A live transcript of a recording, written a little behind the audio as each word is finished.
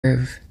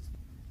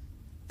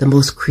the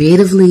most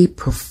creatively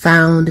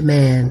profound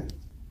man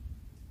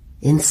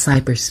in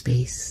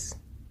cyberspace.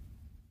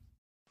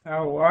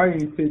 How are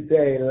you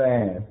today,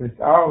 Lance? It's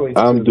always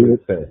I'm doing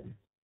good.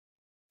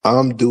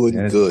 I'm doing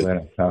That's good. what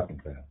I'm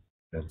talking about.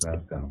 That's what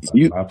I'm talking about.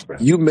 You My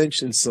friend. you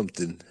mentioned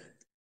something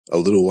a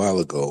little while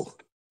ago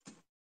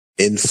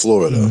in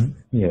Florida.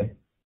 Yeah.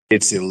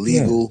 It's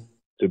illegal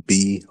to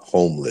be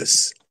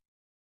homeless.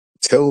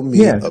 Tell me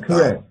Yes, about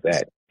correct.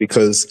 that,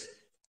 because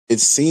it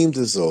seemed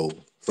as though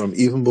from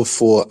even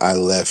before I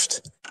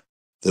left,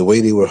 the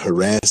way they were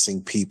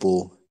harassing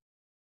people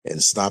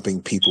and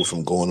stopping people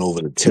from going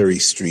over to Terry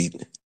Street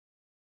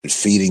and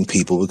feeding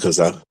people, because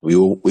we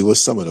were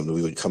some of them.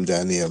 We would come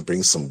down there and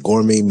bring some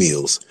gourmet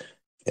meals,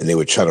 and they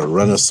would try to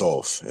run us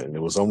off. And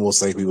it was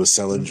almost like we were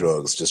selling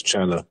drugs, just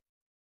trying to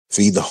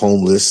feed the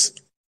homeless.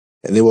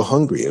 And they were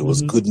hungry. It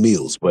was good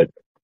meals. But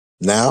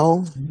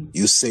now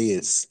you say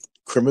it's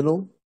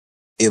criminal,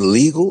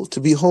 illegal to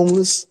be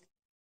homeless?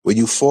 When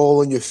you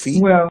fall on your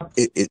feet, Well,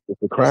 it's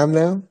a crime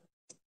now?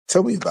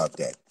 Tell me about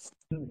that.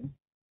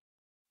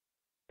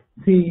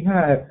 see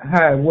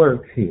how it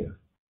works here.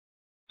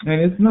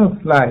 And it's no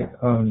slight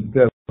on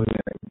government.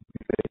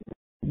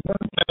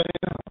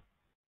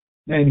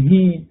 And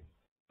he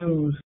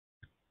used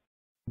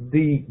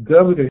the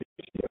governorship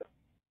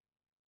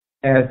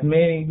as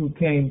many who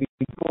came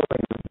before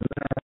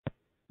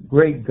him,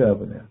 great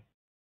governor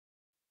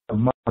of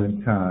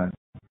modern time.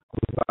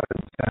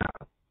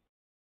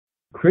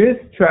 Chris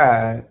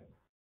tried.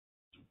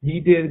 He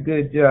did a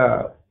good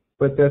job,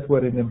 but that's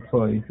what an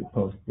employee is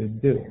supposed to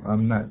do.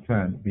 I'm not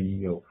trying to be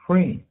your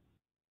friend.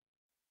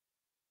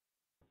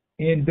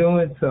 In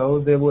doing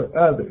so, there were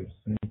others.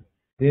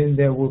 Then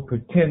there were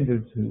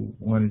pretenders who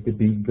wanted to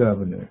be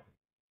governor.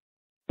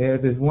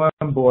 There's this one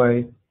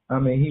boy, he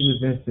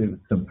was into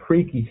some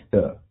freaky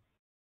stuff,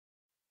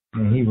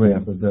 and he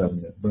ran for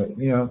governor. But,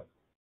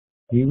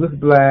 he was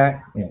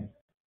black, and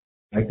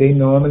like they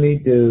normally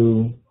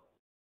do,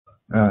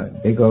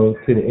 they go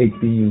to the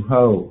HBU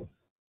hoes,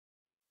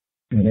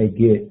 and they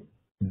get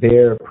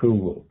their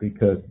approval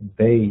because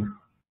they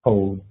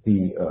hold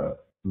the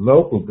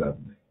local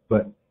government.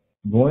 But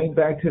going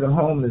back to the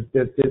homeless,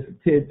 that's just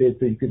a tidbit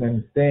so you can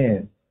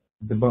understand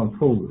the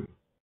bumfoolery.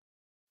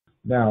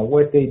 Now,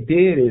 what they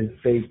did is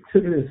they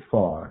took it as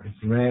far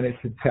as ran it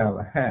to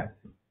Tallahassee.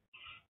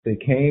 They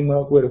came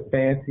up with a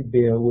fancy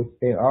bill, which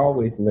they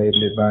always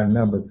label it by a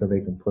number so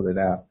they can pull it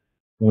out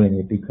when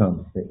it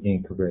becomes the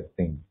incorrect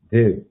thing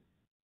to do.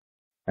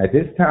 At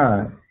this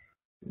time,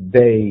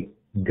 they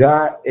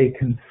got a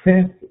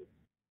consensus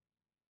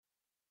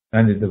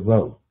under the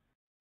vote,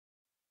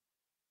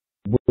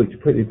 which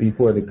put it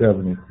before the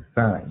governor to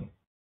sign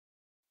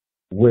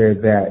it, where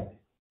that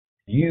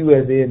you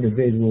as the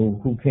individual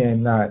who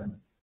cannot,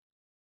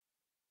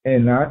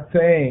 and not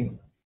saying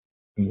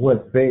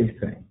what they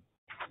say,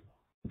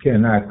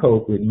 cannot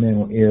cope with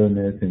mental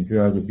illness and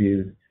drug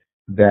abuse,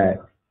 that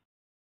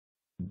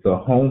the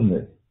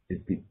homeless is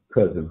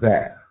because of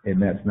that,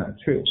 and that's not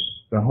true.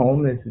 The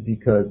homeless is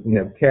because we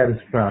have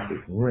catastrophic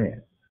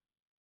rent.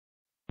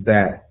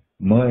 That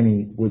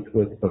money which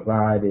was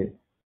provided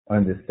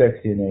under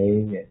Section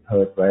 8 and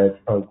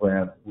HUD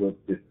programs was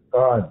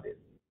discarded.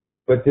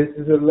 But this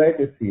is a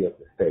legacy of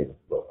the state of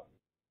Florida.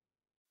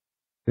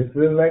 This is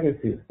a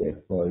legacy of the state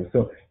of Florida.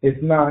 So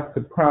it's not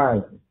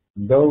surprising.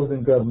 Those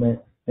in government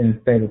in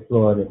the state of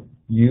Florida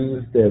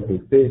use their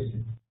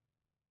position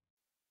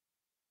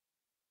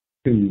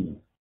to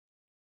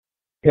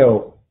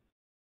help,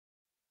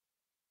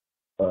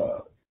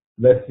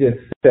 let's just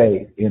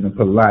say in a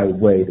polite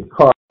way, the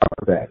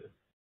carpetbaggers.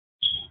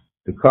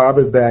 The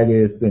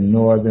carpetbaggers, the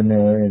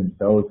northerner, and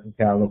those from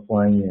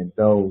California, and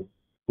those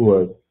who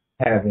are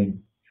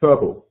having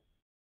trouble.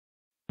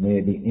 May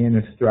it be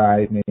inner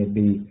strife, may it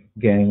be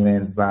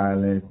gangland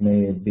violence,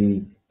 may it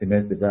be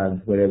domestic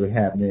violence, whatever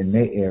happened in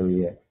their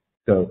area.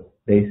 So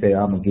they say,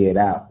 I'm going to get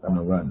out. I'm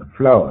going to run to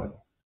Florida,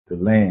 the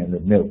land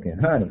of milk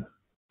and honey.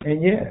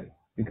 And yes,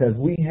 because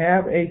we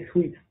have a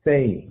sweet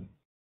saying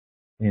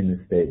in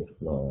the state of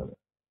Florida.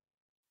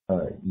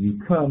 You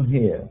come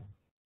here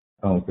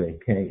on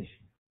vacation,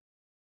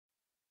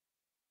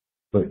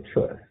 but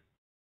trust,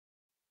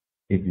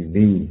 if you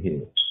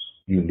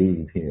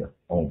leave here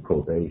on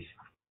probation.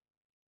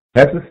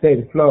 That's the state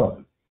of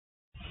Florida.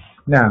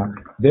 Now,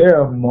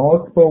 there are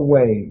multiple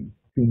ways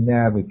to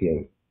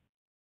navigate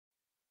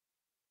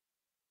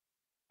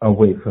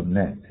away from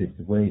that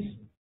situation.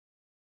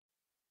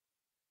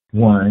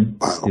 One,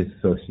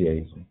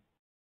 disassociation.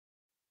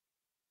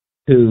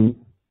 Two,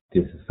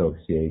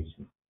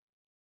 disassociation.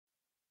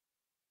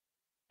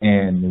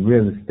 And the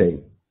real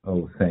estate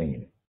old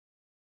saying,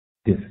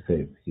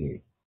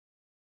 disassociate.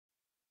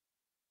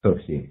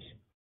 Association.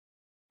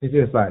 It's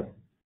just like,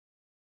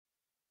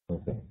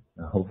 okay,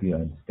 I hope you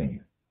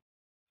understand.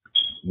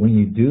 When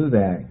you do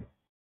that,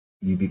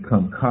 you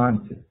become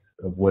conscious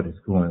of what is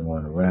going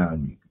on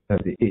around you.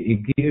 Because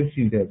it gives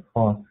you that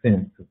false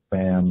sense of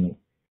family.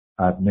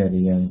 I've met a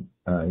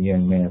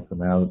young man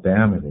from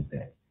Alabama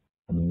today.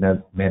 I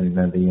met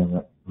another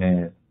young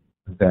man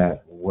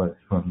that was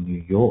from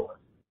New York.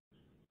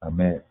 I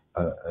met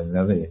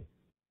another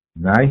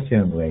nice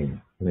young lady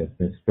who has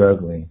been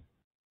struggling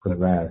for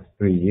the last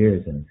 3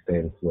 years in the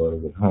state of Florida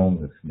with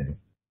homelessness.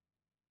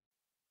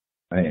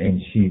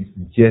 And she's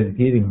just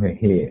getting her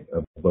head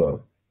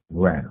above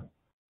ground.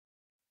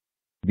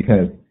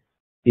 Because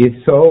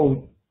it's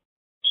so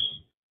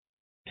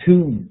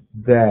to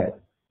that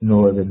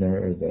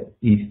northerner, that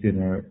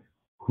easterner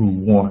who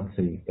wants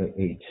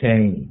a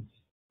change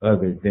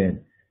other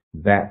than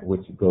that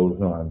which goes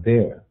on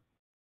there.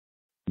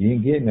 You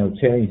ain't getting no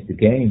change, the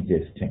game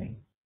just changed.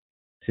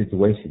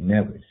 Situation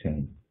never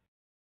changed.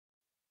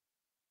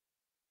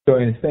 So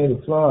in the state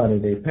of Florida,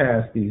 they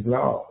passed these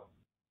laws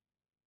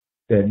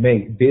that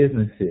make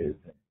businesses,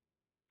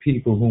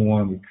 people who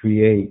want to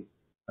create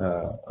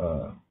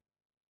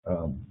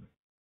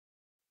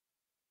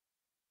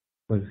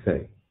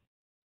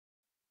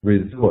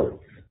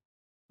resorts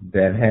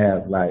that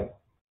have like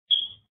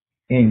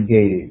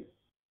engaged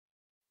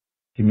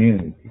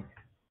communities.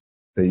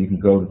 So you can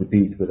go to the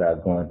beach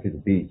without going to the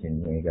beach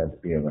and you ain't got to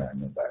be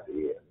around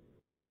nobody else.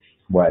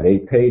 Why they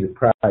pay the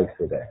price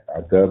for that.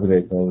 Our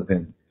governor goes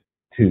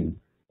into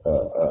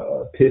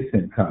a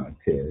pissing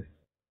contest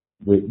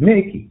with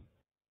Mickey.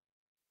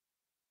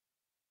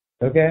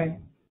 Okay?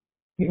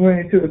 He went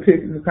into a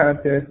pissing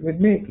contest with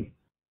Mickey.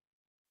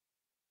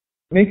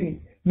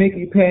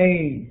 Mickey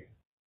pays.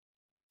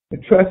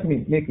 And trust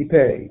me, Mickey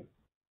pays.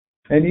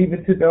 And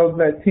even to those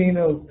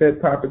Latinos that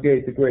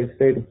propagate the great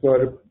state of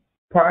Florida,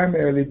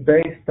 primarily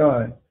based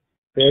on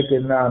the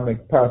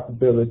economic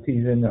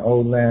possibilities in the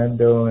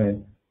Orlando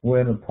and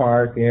Winter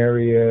Park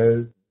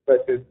areas,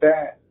 such as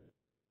that.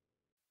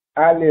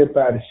 I live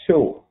by the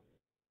shore.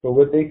 So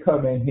what they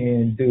come in here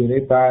and do, they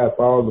buy up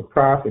all the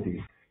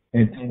property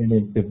and turn it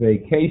into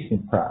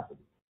vacation property.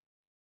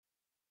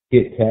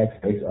 Get tax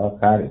breaks, all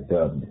kind of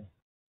dumbness,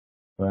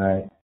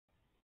 right?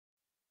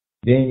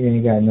 Then you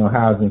ain't got no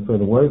housing for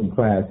the working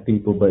class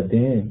people, but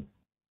then,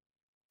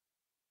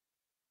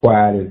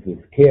 quiet as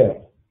it's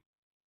kept,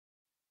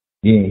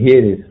 you didn't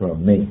hear this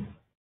from me.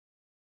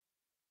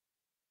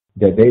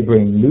 That they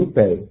bring Lupe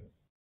in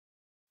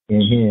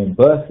here and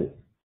bust it.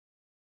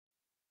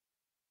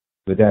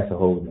 But that's a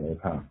whole nother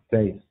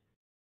conversation.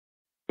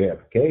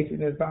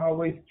 Verification is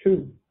always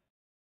true.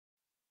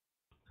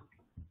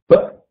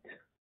 But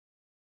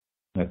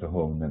that's a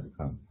whole nother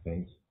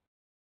conversation.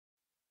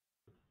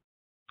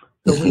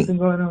 So what's been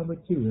going on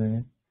with you,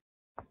 man?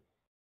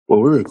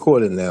 Well, we're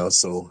recording now,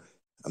 so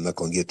I'm not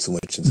going to get too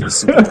much into the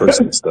super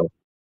personal stuff.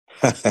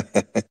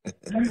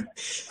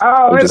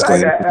 Oh, it's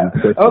like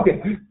that.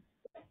 Okay.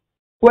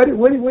 What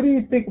do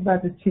you think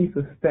about the chief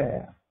of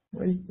staff?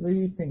 What do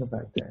you think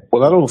about that?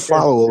 Well, I don't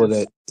follow all of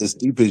that as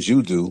deep as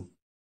you do,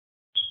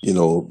 you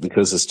know,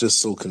 because it's just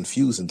so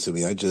confusing to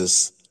me.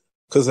 Because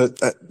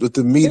with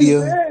the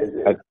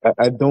media,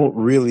 I don't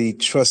really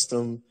trust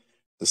them,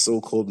 the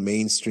so-called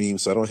mainstream,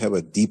 so I don't have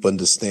a deep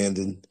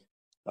understanding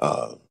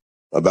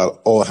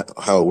about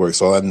how it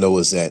works. All I know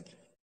is that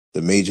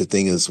the major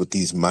thing is with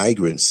these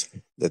migrants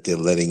that they're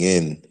letting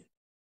in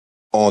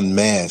en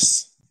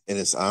masse, and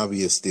it's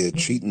obvious they're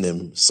treating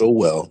them so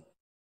well.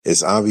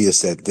 It's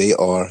obvious that they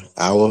are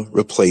our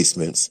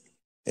replacements.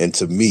 And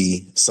to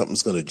me,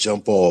 something's going to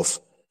jump off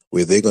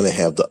where they're going to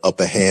have the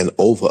upper hand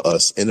over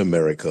us in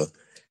America,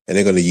 and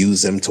they're going to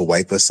use them to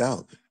wipe us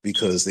out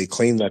because they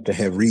claim not to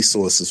have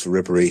resources for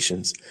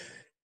reparations,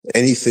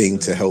 anything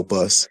to help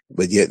us,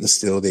 but yet and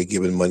still they're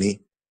giving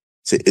money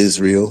to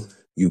Israel,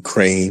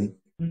 Ukraine,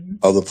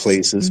 other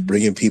places,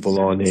 bringing people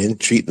on in,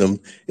 treating them.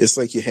 It's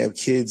like you have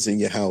kids in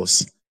your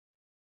house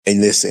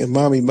and they're saying,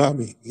 Mommy,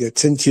 you got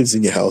 10 kids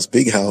in your house,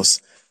 big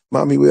house.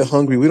 Mommy, we're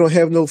hungry. We don't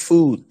have no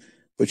food.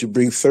 But you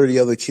bring 30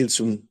 other kids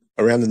from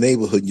around the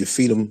neighborhood and you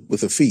feed them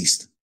with a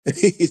feast.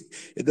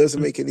 It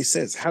doesn't make any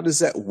sense. How does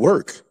that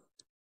work?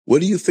 What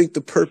do you think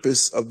the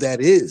purpose of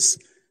that is?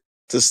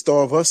 To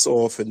starve us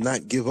off and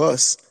not give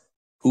us,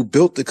 who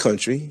built the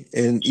country,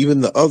 and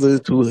even the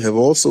others who have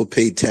also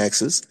paid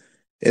taxes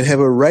and have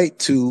a right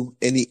to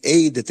any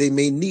aid that they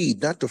may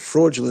need, not the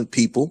fraudulent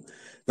people,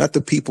 not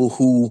the people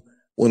who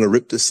want to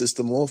rip the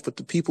system off, but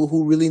the people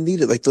who really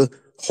need it, like the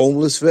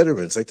homeless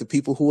veterans, like the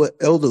people who are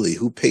elderly,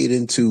 who paid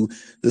into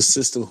the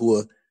system, who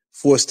are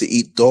forced to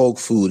eat dog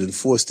food and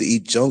forced to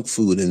eat junk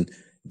food and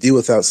deal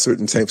without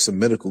certain types of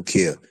medical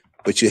care.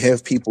 But you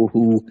have people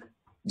who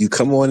you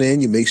come on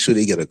in, you make sure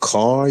they get a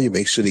car, you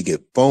make sure they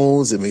get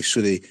phones, and make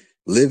sure they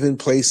live in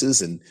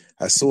places. And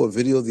I saw a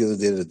video the other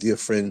day that a dear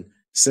friend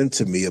sent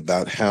to me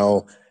about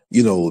how,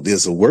 you know,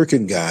 there's a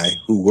working guy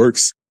who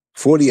works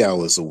 40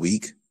 hours a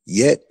week,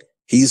 yet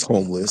he's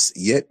homeless,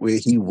 yet where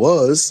he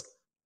was,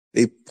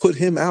 they put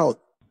him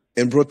out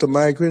and brought the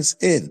migrants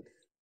in.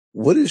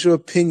 What is your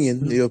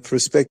opinion, your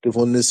perspective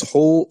on this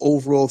whole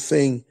overall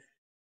thing?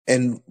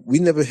 And we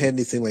never had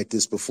anything like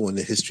this before in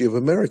the history of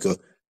America.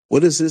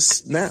 What is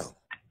this now?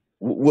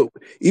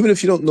 Even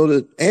if you don't know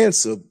the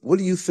answer, what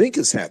do you think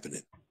is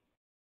happening?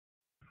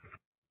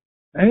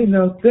 Ain't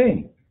no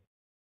thing.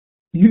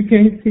 You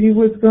can't see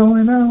what's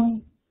going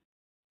on.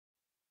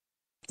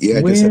 Yeah,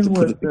 I When just have to was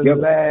put it the together.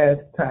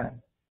 last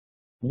time?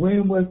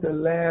 When was the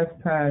last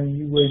time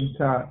you wouldn't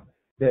talk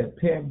that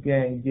pimp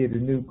gang get a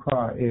new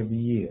car every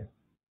year?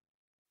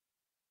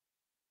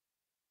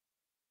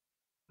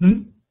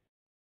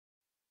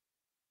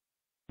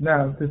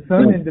 Now, to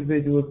some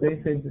individuals,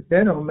 they say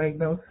that don't make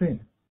no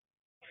sense.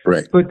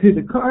 Right. But to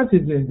the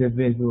conscious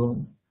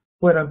individual,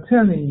 what I'm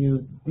telling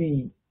you,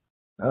 the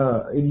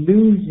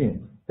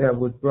illusion that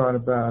was brought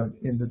about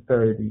in the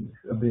 30s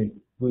of the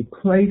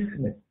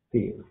replacement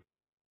theory,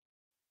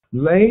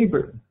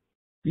 labor,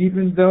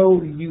 even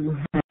though you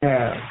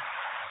have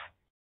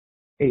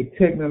a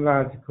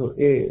technological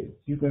edge,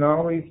 you can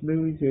always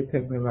lose your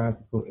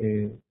technological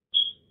edge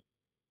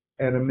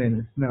at a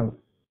minute's notice.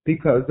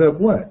 Because of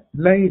what?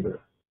 Labor.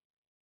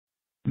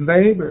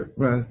 Labor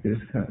runs this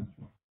country.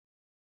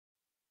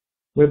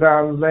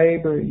 Without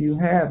labor, you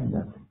have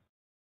nothing.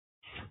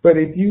 But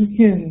if you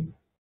can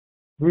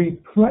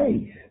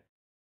replace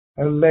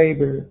a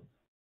labor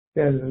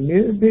that's a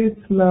little bit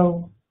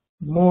slow,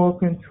 more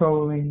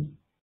controlling,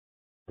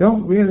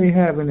 don't really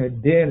have an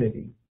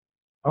identity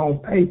on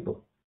paper,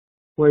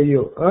 where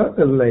your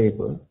other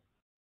labor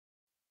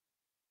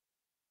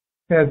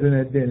has an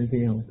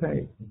identity on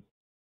paper.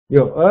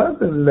 Your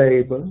other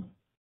labor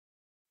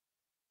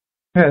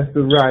has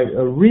the right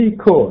of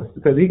recourse,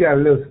 because he got a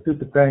little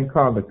stupid thing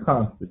called the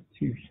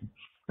Constitution.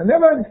 I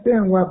never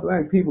understand why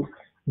black people,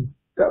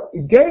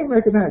 game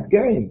recognize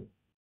game.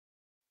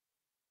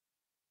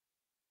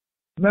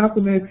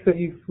 Malcolm X said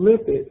you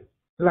flip it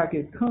like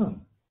it comes.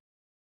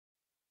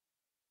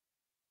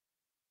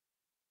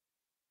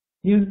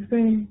 You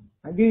understand?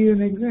 I'll give you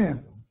an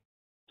example.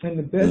 And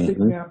the best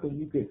example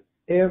you could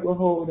ever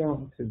hold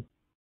on to.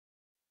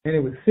 And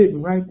it was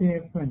sitting right there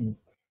in front of you.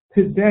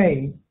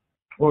 Today,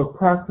 or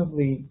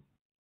approximately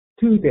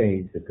 2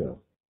 days ago,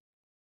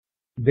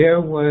 there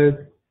was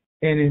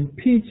an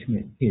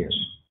impeachment hearing.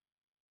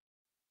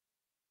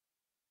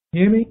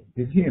 Hear me?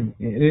 Just hear me.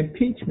 An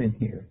impeachment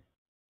hearing.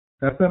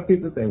 Now, some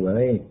people say, well,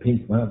 they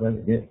impeached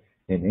motherfuckers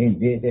and they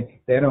did that.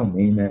 That don't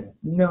mean that.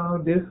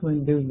 No, this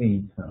one do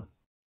mean something.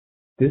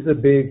 This is a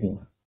big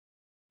one.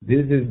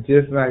 This is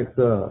just like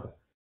the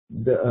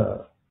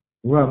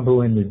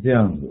Rumble in the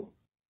Jungle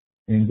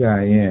in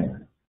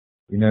Guyana.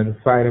 You know the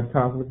fight I'm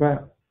talking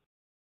about?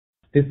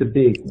 It's a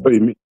big one. What do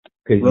you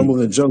mean? Rumble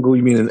in the Jungle,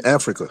 you mean in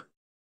Africa?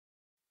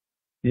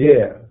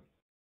 Yeah.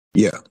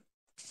 Yeah.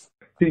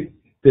 See,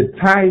 the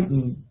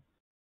Titan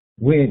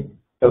went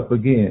up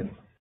against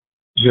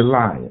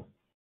Goliath.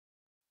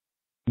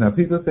 Now,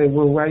 people say,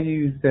 well, why you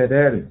use that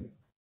attitude?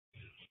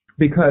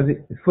 Because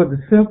for the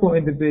simple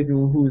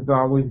individual who's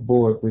always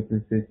bored with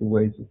the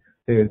situation,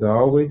 there's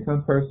always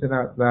some person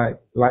outside,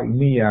 like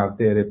me out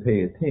there, that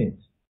pay attention.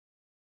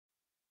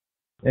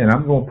 And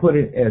I'm going to put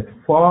it as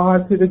far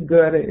to the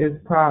gutter as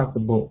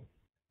possible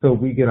so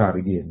we get ought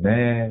to get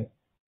mad,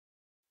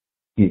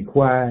 get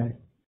quiet,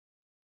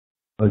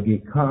 or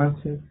get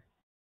conscious.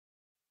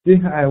 This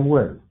is how it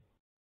works.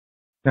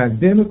 Now,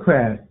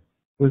 Democrats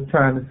was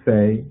trying to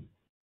say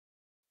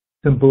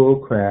some bull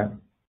crap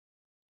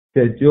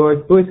that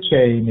George Bush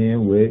came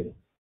in with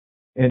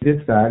and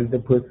decided to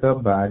put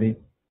somebody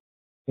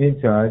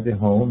in charge of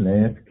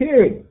Homeland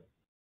Security.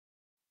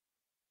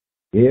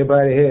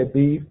 Everybody had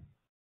beef.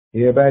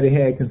 Everybody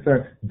had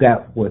concern.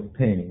 That was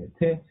paying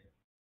attention.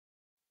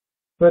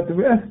 But the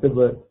rest of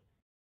us,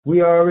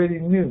 we already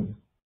knew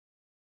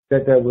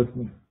that that was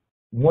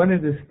one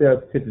of the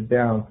steps to the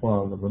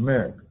downfall of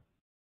America.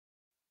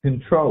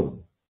 Control.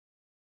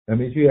 That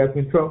means you have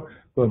control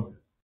from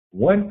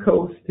one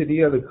coast to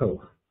the other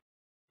coast.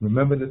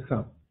 Remember the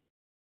song.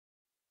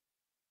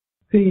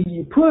 See,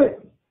 you put,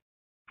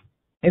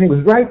 and it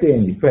was right there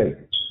in your face.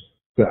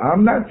 So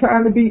I'm not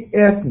trying to be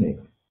ethnic.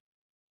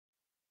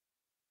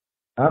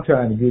 I'm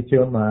trying to get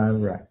your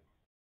mind right.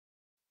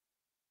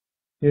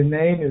 His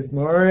name is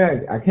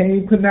Murray. I can't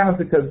even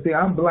pronounce it because, see,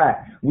 I'm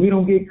black. We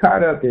don't get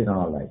caught up in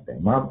all like that.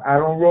 I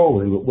don't roll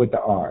with the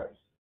R's.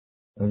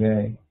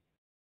 Okay?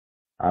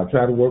 I'll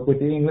try to work with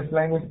the English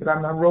language, but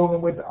I'm not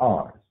rolling with the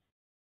R's.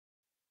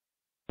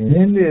 And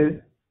in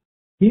this,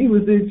 he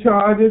was in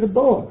charge of the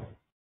board.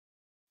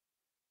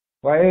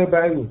 While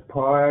everybody was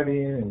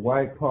partying and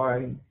white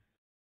partying,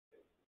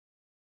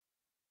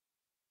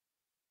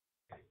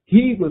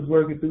 he was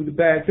working through the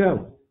back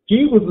door.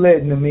 He was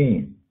letting them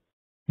in.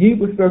 He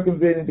was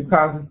circumventing the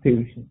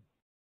Constitution.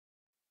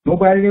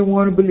 Nobody didn't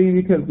want to believe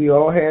it because we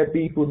all had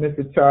beef with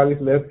Mr. Charlie's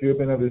left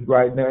dripping of his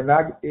right now.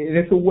 And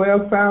it's a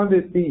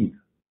well-founded beef.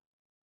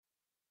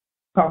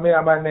 Call me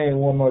out my name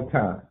one more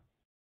time.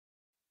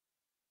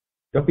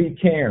 Don't be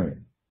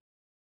Karen.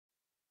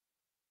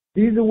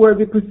 These are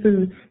worthy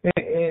pursuits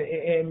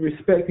and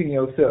respecting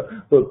yourself.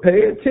 But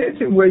pay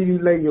attention where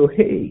you lay your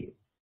head.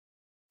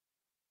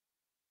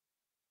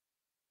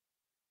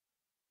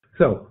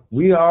 So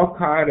we all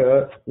caught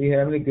up. We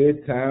having a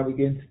good time. We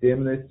getting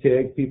stimulus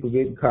checks. People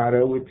getting caught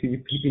up with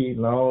PPP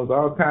loans.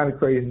 All kind of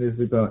craziness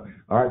is going.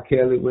 R.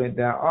 Kelly went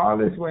down. All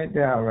this went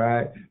down,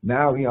 right?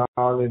 Now we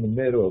all in the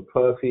middle of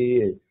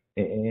Puffy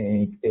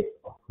and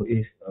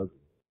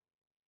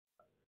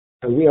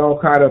so we all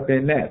caught up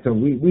in that. So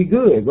we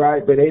good,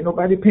 right? But ain't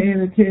nobody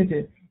paying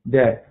attention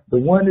that the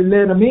one that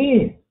let them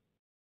in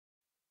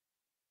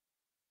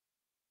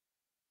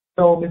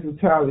told Mr.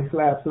 Charlie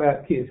slap,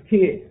 slap, kiss,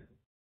 kiss.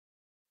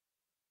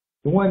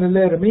 The one that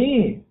let them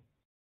in,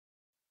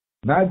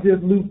 not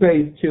just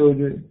Lupe's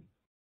children,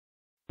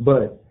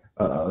 but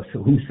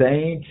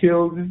Hussein's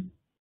children.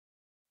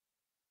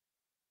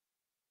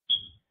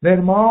 Let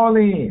them all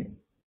in.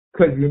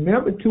 Because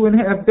remember,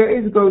 2.5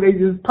 days ago, they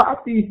just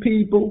popped these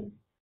people.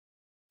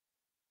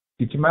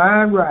 Get your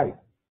mind right.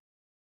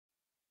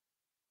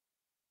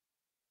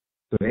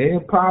 So they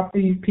didn't pop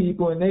these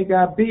people and they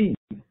got beat.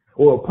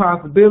 Or a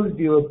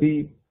possibility of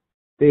beat.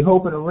 They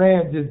hoping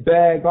Iran just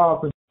bag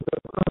off.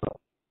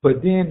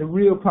 But then the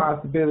real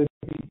possibility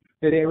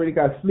that they already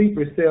got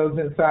sleeper cells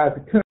inside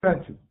the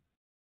country.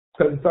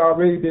 Because it's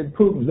already been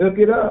proven. Look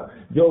it up.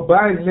 Joe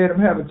Biden let them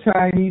have a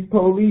Chinese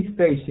police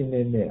station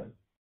in there.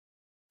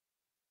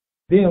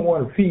 Then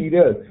want to feed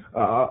us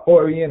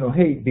Oriental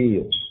hate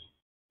bills.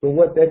 So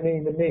what that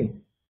mean to me?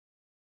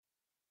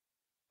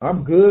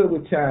 I'm good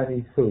with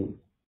Chinese food.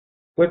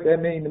 What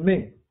that mean to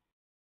me?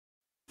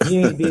 He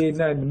ain't did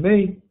nothing to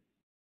me.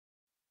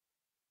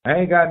 I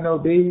ain't got no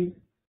beef.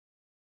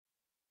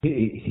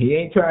 He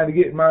ain't trying to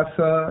get my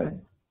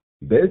son.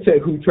 You better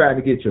check who trying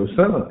to get your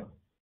son.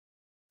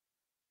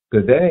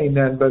 Because that ain't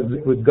nothing but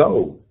liquid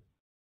gold.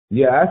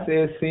 Yeah, I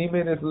said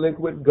semen is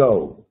liquid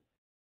gold.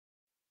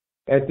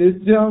 At this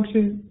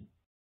junction,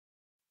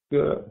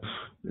 you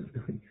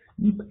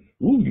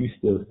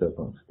still stuck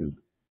on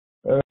stupid.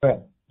 All right.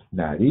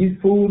 Now, these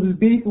fools is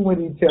beefing with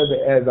each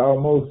other as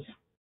almost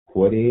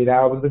 48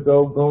 hours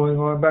ago going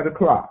on by the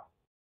clock.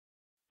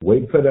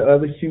 Waiting for the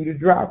other shoe to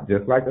drop,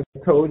 just like I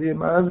told you in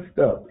my other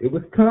stuff. It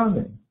was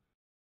coming.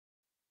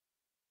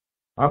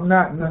 I'm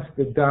not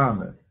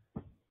Nostradamus,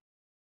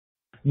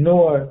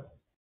 nor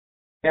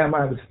am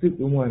I the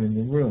stupid one in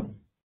the room.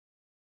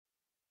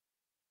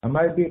 I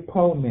might be a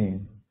poor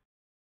man,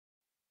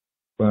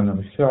 but I'm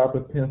a sharper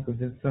pencil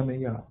than some of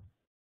y'all.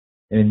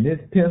 And this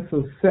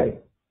pencil say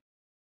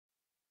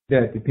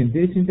that the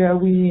condition that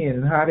we in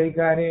and how they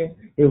got in,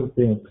 it was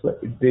the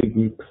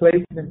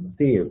replacement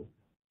theory.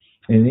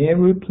 And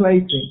in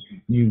replacing,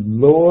 you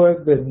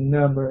lower the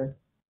number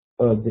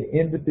of the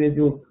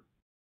individual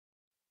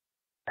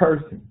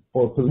person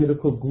or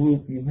political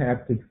group you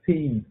have to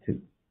feed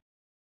to.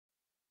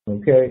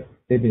 Okay?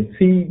 They've been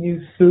feeding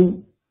you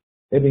soup.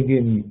 They've been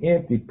giving you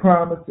empty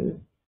promises.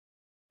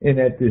 And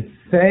at this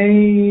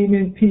same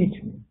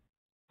impeachment,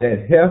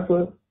 that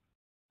heifer,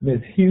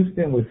 Miss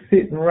Houston, was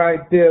sitting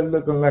right there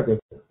looking like a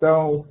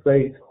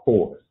stone-faced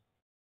horse.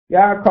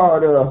 Y'all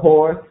called her a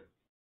horse.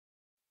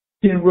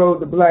 She rode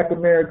to Black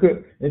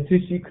America until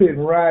she couldn't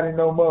ride it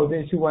no more.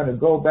 Then she wanted to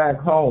go back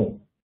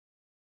home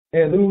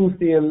and lose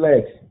the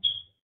election.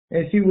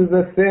 And she was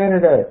a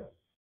senator.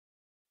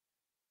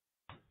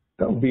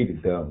 Don't be the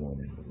dumb one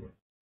in the room.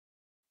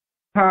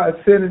 How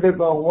a senator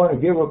gonna want to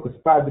give up a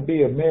spot to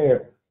be a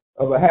mayor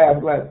of a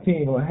half-black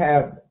team or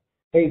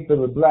half-eighth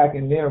of a black,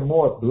 and there are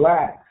more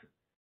blacks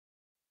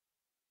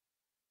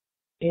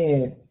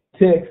in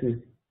Texas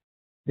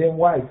than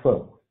white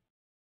folks?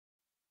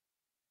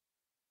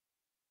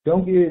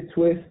 Don't get it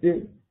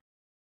twisted.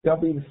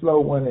 Don't be the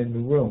slow one in the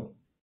room.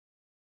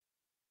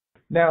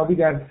 Now we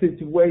got a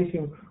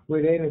situation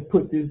where they didn't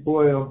put this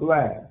boy on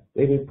blast.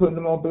 They've been putting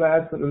him on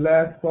blast for the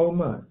last 4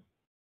 months.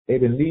 They've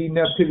been leading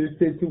up to this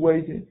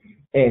situation,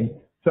 and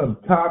some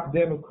top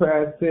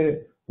Democrats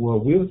said, well,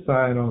 we'll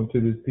sign on to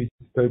this piece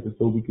of paper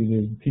so we can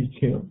impeach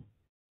him.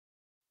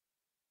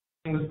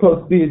 It was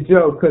supposed to be a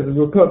joke because the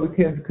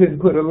Republicans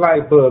couldn't put a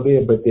light bulb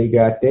in, but they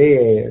got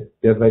their ass,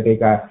 just like they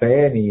got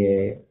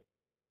Fannie ass.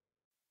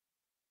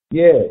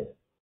 Yeah,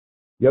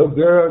 your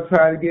girl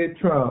trying to get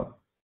Trump.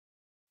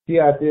 She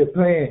out there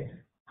playing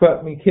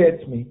fuck me,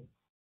 catch me,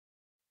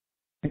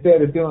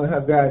 instead of doing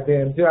her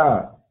goddamn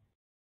job.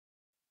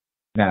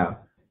 Now,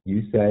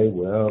 you say,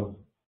 well,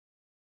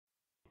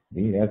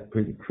 that's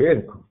pretty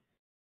critical.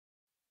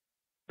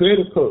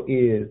 Critical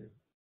is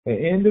an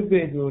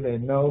individual that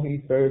know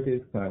he served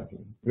his country,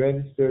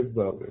 registered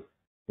voter,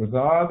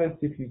 regardless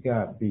if you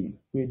got beef.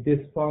 We're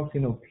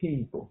dysfunctional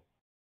people,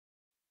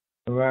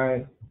 all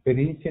right? But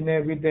each and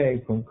every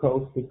day, from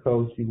coast to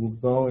coast, you will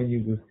go and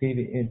you will see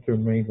the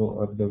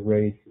intermingle of the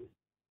races.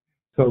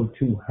 So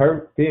to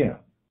hurt them,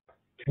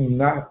 to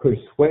not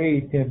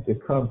persuade them to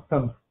come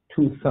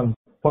to some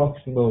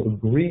functional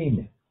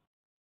agreement.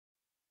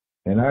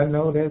 And I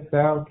know that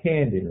sounds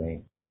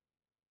Candyland,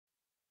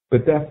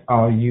 but that's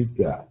all you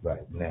got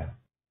right now.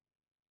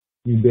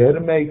 You better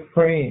make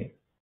friends.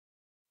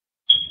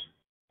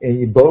 And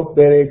you both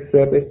better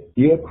accept it.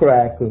 You're a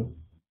cracker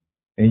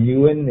and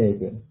you a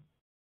nigga.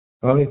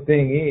 Only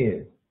thing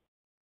is,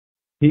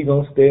 he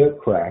gonna stay a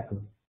cracker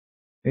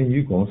and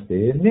you gonna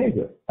stay a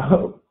nigga.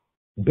 Oh,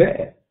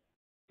 bet.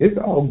 It's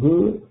all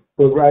good.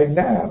 But right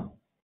now,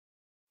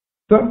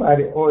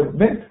 somebody ordered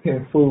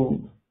Mexican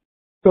food,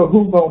 so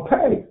who gonna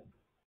pay?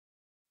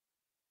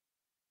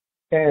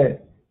 And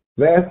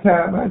last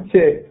time I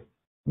checked,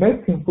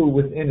 Mexican food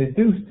was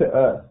introduced to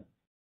us.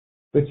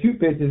 But you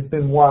bitches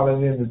been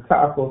wallowing in the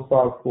taco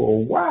sauce for a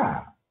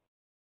while.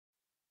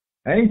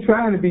 I ain't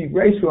trying to be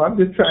racial. I'm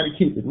just trying to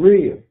keep it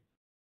real.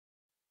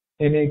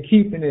 And in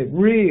keeping it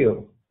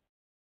real,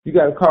 you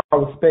got to call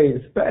a spade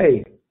a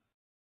spade.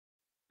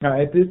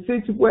 Now, at this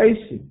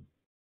situation,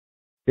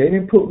 they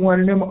didn't put one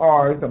of them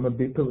R's. I'm going to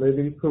be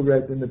politically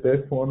correct in the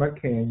best form I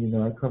can. You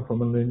know, I come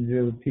from a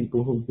lineage of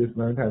people who just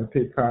learned how to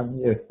pick cotton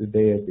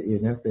yesterday at the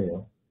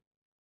NFL.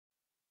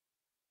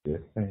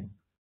 Just saying.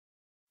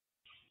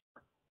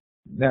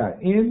 Now,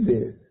 in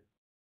this,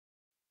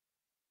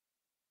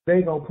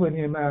 they going to put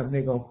him out and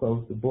they going to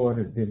close the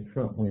border, then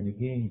Trump win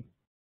again.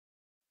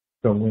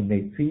 So when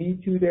they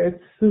feed you that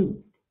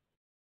soup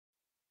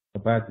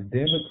about the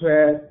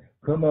Democrats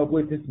come up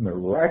with this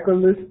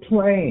miraculous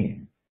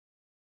plan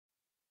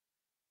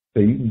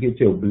so you can get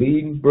your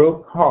bleeding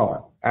broke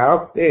heart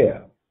out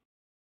there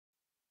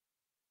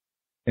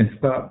and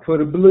stop for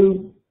the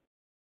blue,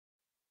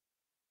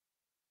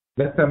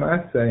 that's time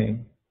I say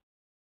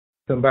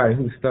somebody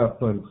who stopped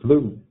for the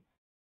blue,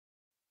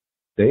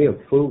 they a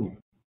fool.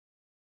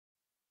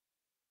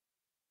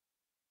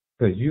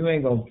 Because you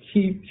ain't going to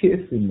keep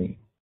kissing me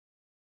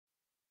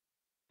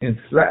and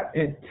slap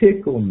and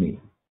tickle me.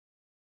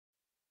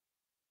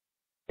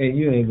 And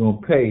you ain't going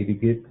to pay to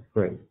get the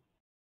freight.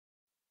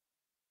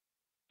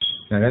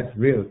 Now that's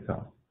real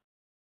talk.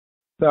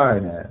 Sorry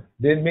now.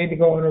 Didn't mean to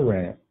go on a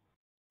rant.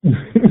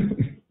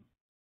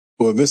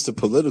 Well, Mr.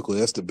 Political,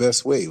 that's the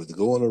best way, to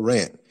go on a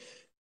rant.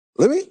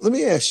 Let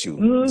me ask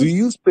you, do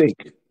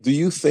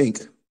you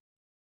think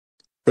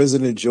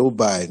President Joe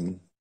Biden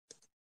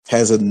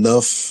has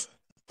enough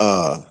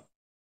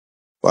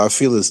well, I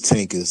feel his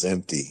tank is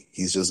empty.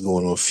 He's just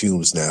going on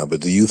fumes now.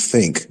 But do you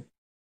think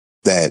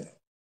that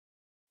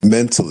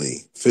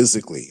mentally,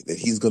 physically, that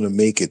he's going to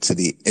make it to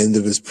the end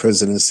of his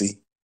presidency?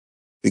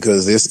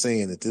 Because they're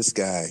saying that this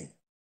guy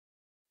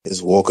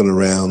is walking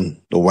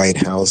around the White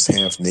House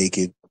half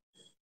naked.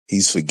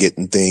 He's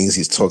forgetting things.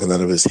 He's talking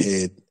out of his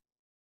head.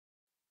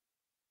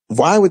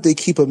 Why would they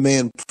keep a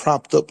man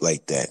propped up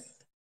like that?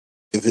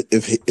 And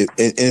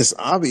it's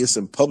obvious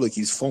in public,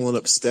 he's falling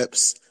up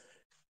steps.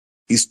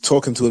 He's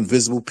talking to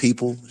invisible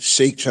people,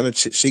 trying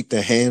to shake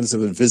the hands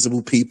of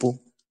invisible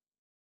people.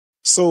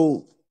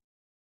 So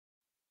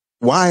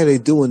why are they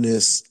doing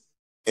this?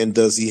 And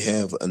does he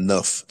have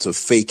enough to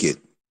fake it?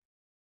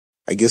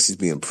 I guess he's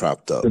being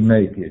propped up. To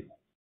make it.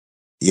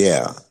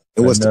 Yeah.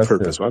 And what's the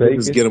purpose? Why don't they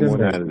just get him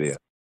on out of there?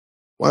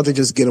 Why don't they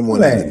just get him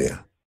on out of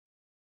there?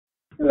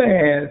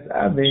 Lance,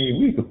 I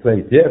mean, we could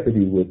play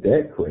Jeopardy with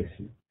that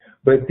question.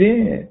 But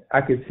then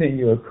I could send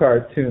you a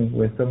cartoon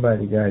where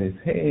somebody got his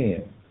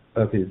hand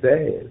up his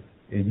ass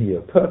and he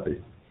a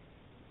puppet.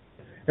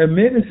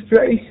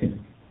 Administrations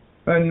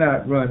are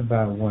not run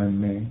by one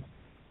man.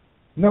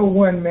 No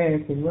one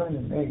man can run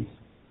a nation.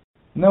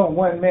 No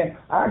one man.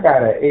 I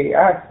got an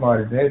AI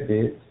smarter than that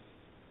bitch.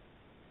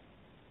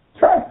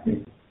 Trust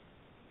me.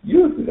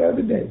 Used it the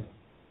other day.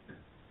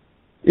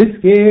 It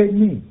scared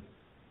me.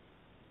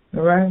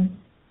 All right?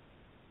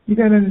 You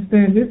got to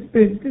understand,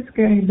 this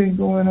game been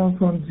going on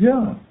from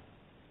jump.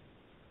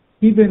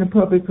 He been a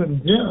puppet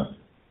from jump.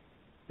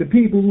 The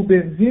people who've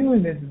been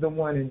viewing this is the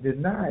one in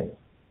denial.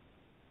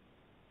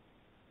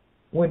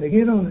 When they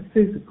get on at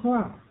 6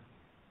 o'clock,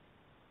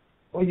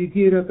 or you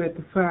get up at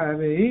the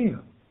 5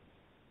 a.m.,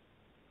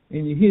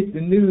 and you hit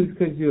the news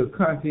because you're a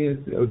conscious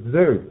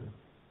observer,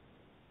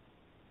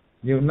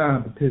 your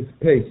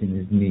non-participation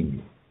is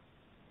needed.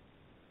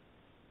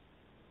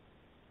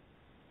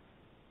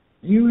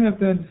 You have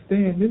to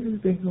understand this has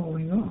been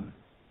going on.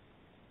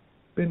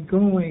 Been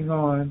going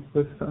on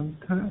for some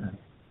time.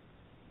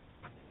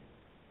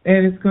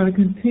 And it's going to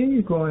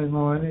continue going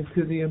on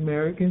into the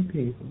American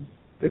people,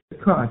 the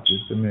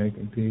conscious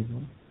American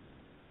people.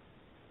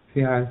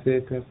 See how I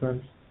said that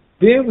first?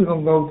 Then we're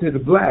going to go to the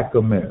black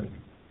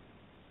American.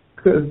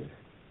 Because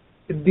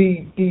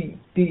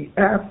the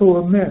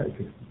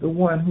Afro-American, the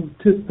one who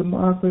took the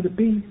mark of the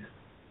beast,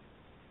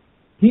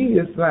 he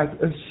is like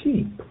a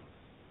sheep.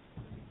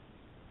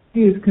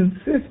 He is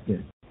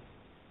consistent.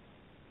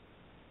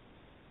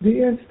 Do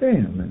you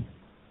understand, man?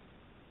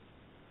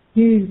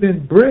 He's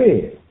been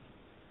bred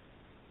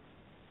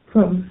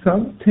from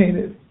some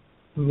tainted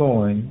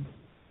loins,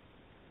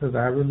 because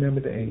I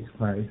remember the AIDS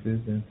crisis,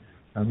 and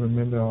I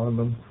remember all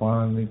them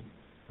fondly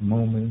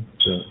moments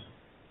of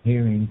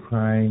hearing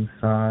crying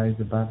sighs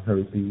about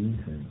herpes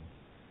and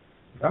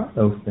all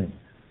those things.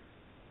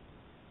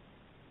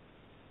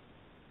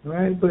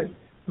 Right? But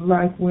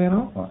life went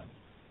on.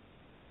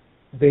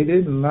 They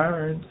didn't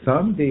learn.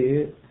 Some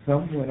did.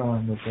 Some went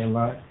on with their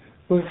life.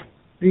 But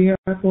the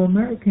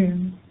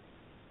Afro-American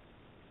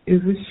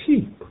is a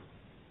sheep.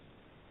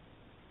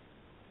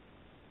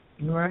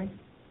 Right?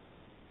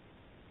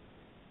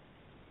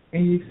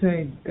 And you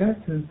say, that's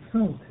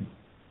insulting.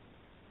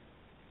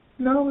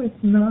 No, it's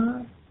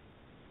not.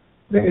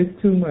 There is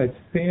too much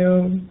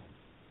film.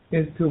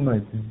 There's too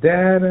much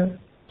data.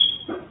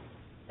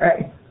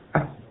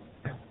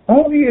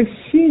 Only a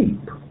sheep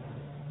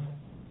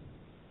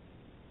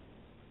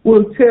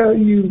will tell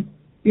you,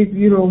 if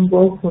you don't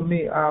vote for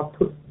me,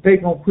 they're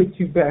going to put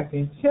you back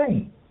in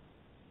chains.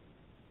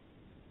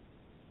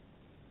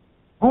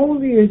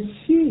 only a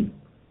sheep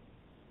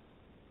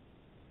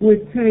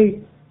would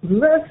take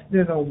less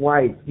than a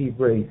white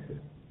eraser,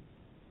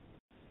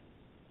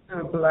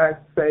 a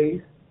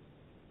black-faced,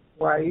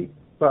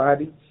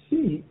 white-bodied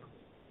sheep,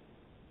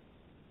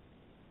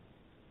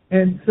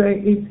 and say,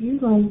 if you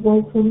don't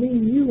vote for me,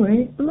 you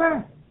ain't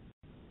black.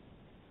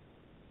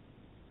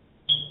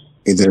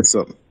 Ain't that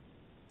something?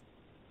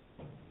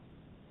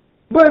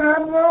 But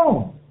I'm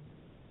wrong.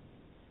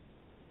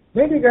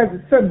 Maybe it got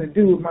something to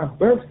do with my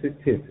birth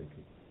certificate.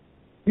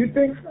 You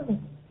think so?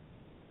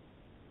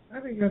 I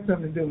think it got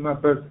something to do with my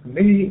birth certificate.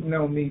 Maybe he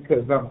know me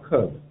because I'm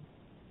colored.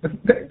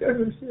 That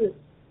doesn't shit.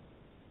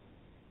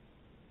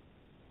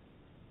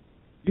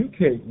 You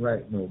can't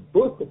write no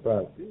book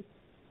about this.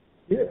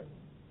 Yeah.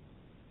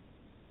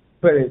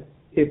 But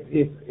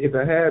if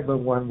I had but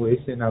one wish,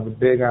 then I would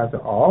beg out to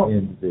all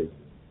individuals.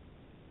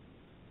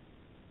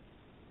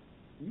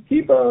 You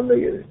keep on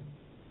looking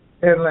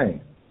at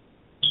Lane.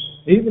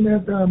 Even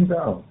after I'm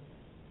gone.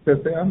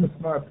 Because I'm a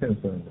smart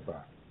pencil in the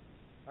box.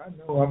 I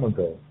know I'm a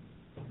go.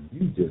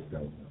 You just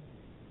don't know.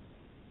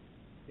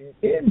 And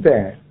in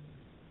that,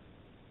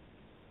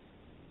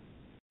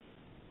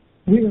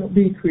 we're going to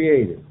be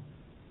creative.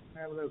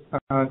 I have a little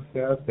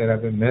concept that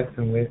I've been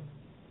messing with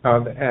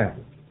called the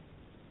average.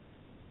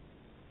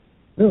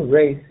 A little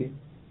racy,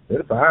 a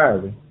little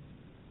fiery,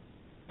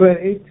 but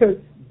it took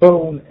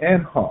bone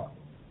and heart.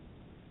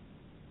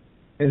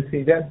 And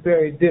see, that's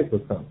very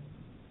difficult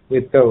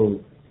with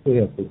those who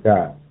have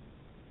forgotten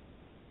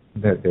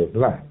that they're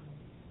black.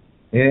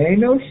 It ain't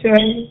no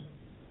shame,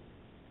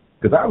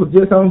 because I was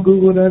just on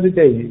Google the other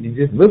day,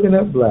 you're just looking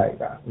up black.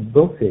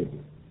 Go figure.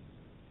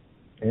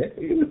 And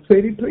it was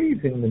pretty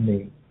pleasing to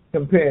me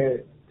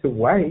compared to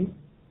white,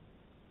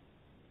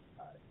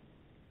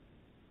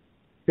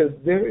 because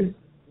there is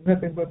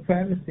nothing but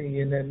fantasy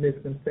in that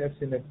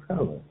misconception of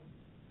color.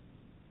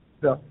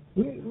 So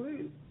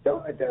we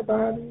don't let that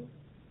bother you.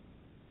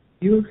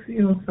 You'll see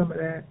on some of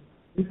that.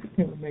 We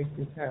can make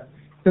this happen.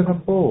 Because I'm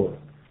bored.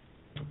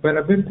 But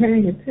I've been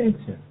paying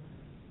attention.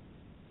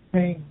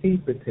 Paying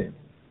deep attention.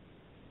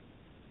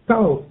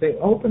 So they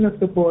open up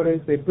the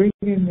borders, they bring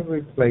in the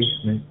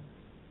replacement,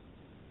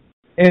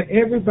 and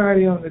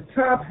everybody on the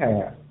top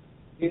half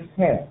is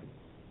happy.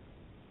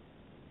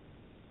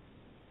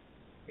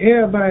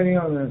 Everybody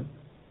on the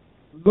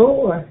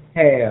lower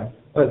half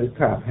of the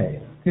top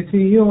half. Because see,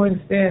 you don't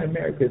understand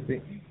America.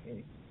 See,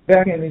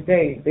 back in the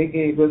day, they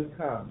gave us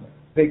common.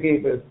 They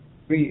gave us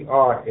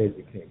 3R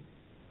education.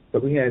 So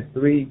we had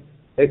 3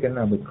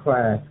 economic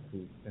class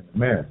groups in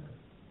America.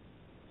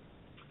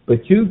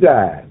 But you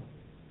guys,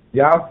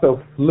 y'all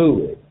so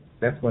fluid.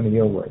 That's one of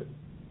your words.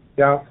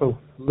 Y'all so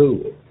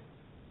fluid.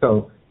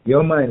 So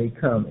your money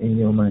come and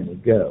your money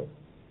go.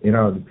 It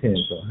all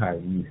depends on how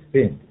you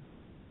spend it.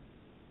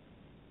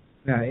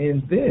 Now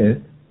in this,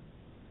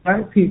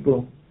 black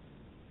people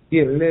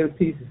get a little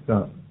piece of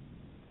something.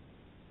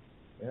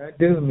 And I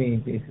do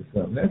mean piece of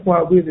something. That's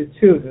why we're the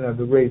children of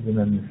the raising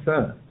of the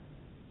sun.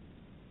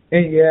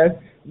 And yes,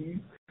 you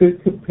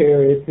could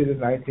compare it to the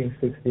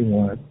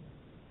 1961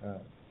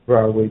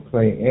 Broadway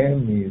play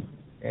and music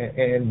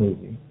and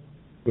movie.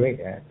 Great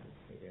actors.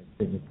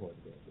 It was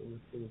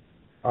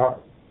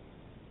art.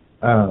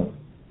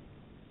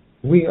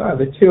 We are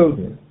the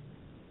children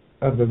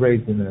of the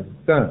raising of the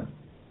sun.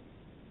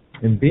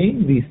 And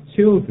being these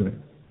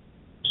children,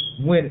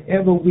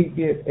 whenever we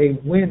get a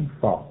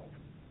windfall,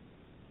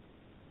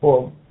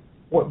 or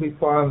what we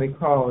finally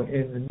call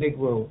in the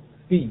Negro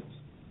speech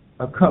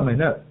a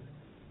coming up,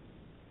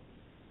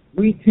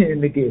 we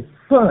tend to get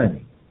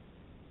funny.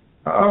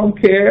 I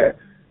don't care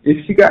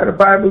if she got a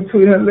Bible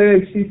between her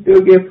legs, she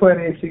still get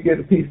funny if she get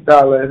a piece of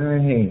dollar in her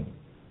hand.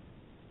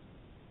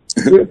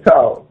 Real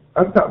talk.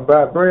 I'm talking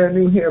about brand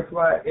new hair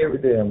flying every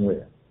damn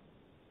where.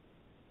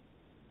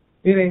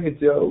 It ain't a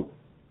joke.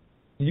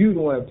 You the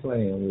one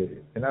playing with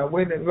it. And I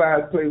went and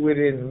tried to play with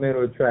it in the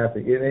middle of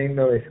traffic. It ain't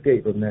no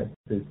escape from that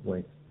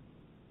situation.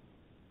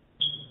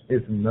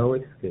 It's no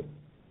escape.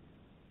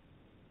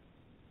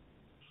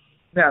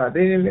 Now,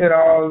 they didn't let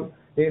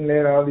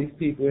all these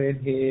people in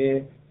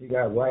here. You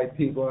got white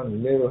people on the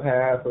middle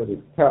half or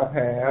the top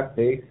half.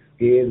 They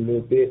scared a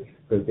little bit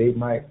because they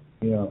might,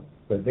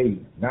 because they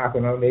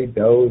knocking on their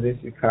doors in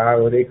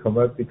Chicago. They come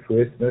up to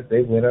Christmas.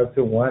 They went up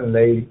to one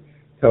lady,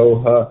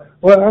 told her,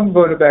 well, I'm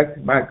going back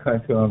to my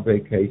country on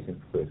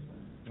vacation for Christmas.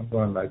 I'm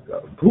going like,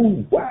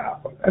 ooh,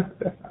 wow,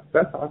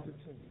 that's awesome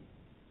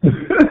to me.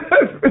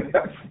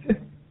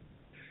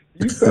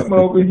 You come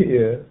over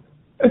here.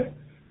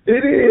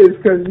 It is,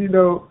 because,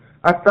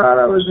 I thought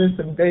I was in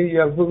some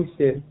deja vu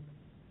shit,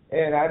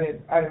 and I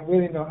didn't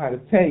really know how to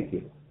take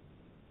it.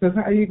 Because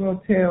how you going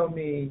to tell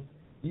me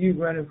you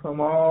running from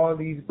all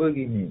these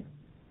boogeymen?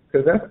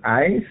 Because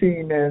I ain't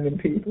seen none of them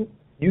people.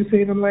 You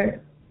seen them,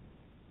 Lance?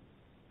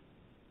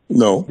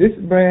 No. this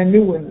is brand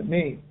new one to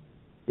me.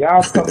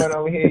 Y'all coming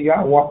over here,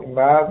 y'all walking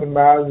miles and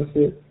miles and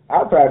shit.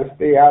 I try to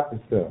stay out the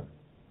sun.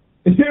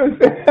 You know what I'm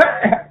saying?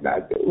 I'm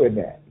not doing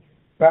that.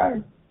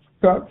 Right?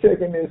 So I'm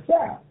checking this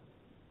out.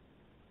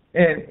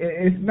 And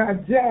it's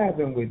not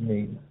jabbing with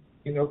me.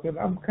 You know, because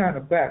I'm kind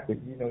of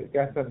backward. You know, it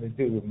got something to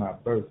do with my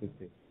birth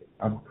certificate.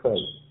 I'm colored.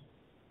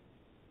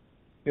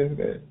 In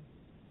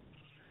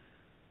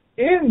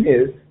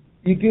this,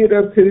 you get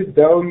up to the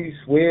door, you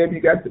swim,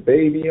 you got the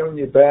baby on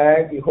your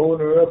back, you hold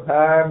her up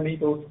high, and you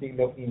don't see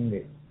no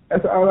English.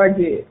 That's all I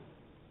did.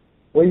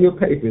 Where your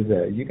papers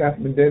at? You got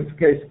some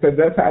identification? Because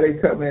that's how they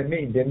come at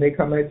me. Then they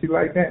come at you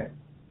like that.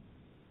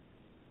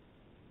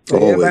 So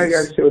everybody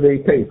got to show their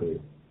papers.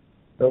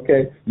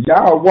 Okay?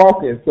 Y'all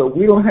walking, so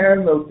we don't have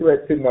no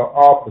threat to no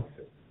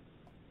officer.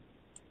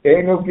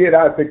 Ain't no get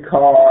out the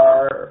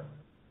car.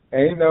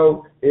 Ain't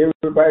no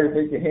everybody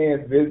make your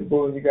hands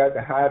visible and you got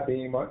the high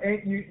beam on.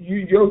 Ain't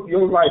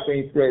your life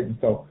ain't threatened,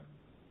 so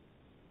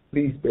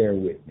please bear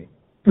with me.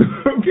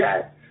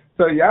 Okay?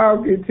 So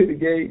y'all get to the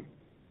gate.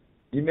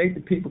 You make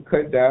the people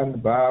cut down the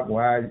barbed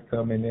wire, you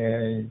come in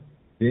there, and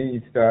then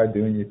you start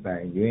doing your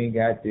thing. You ain't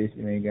got this,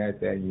 you ain't got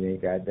that, you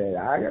ain't got that.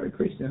 I got a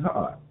Christian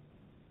heart.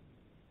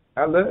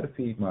 I love to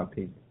feed my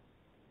people.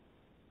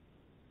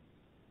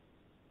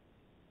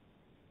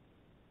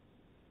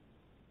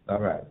 All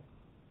right.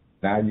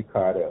 Now you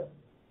caught up.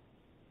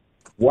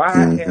 Why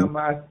am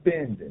I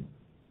spending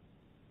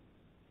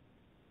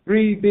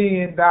 $3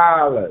 billion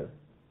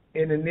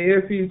in the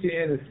near future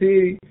in a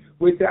city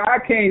which I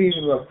can't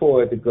even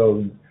afford to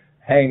go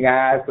hang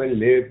out for a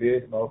little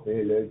bit, smoke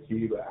a little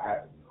cheaper?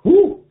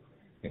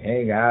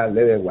 Hang out a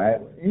little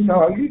white. You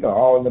know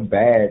all the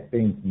bad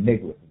things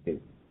niggas do.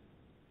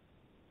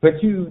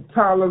 But you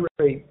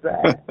tolerate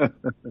that.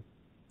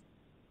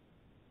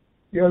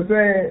 You know what I'm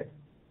saying?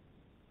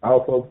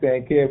 All folks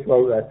ain't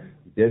careful.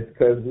 Just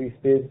because we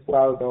spit and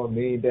swallow don't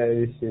mean that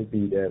it should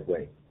be that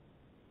way.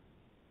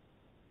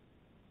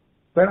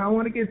 But I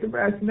want to get the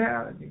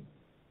rationality.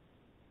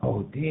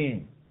 Oh,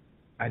 then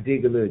I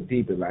dig a little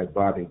deeper, like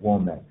Bobby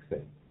Womack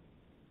said.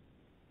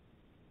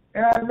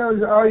 And I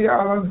notice all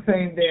y'all on the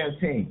same damn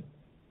team.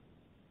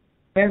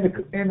 And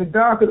the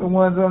darker the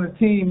ones on the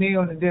team, they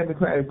on the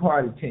Democratic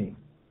Party team.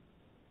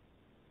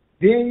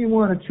 Then you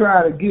want to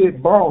try to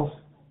get boss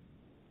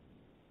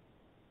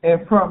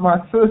in front of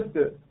my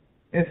sister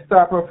and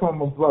stop her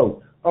from a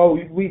vote. Oh,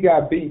 we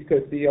got beef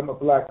because, see, I'm a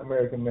black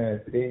American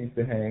man. So they used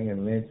to hang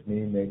and lynch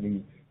me and make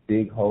me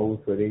dig holes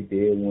for their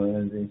dead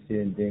ones and shit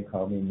and then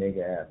call me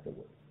nigga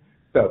afterwards.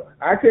 So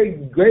I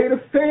take great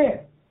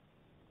offense.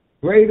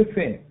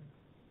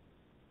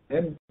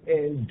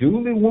 And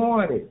duly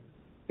wanted.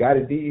 Got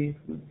a D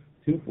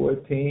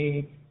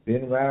 214,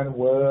 been around the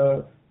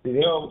world. See, they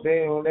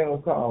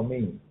don't call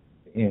me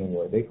the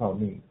N-word. They call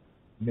me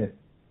Mr.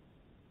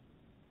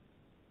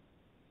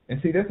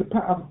 And see, that's a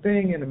powerful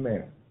thing in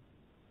America.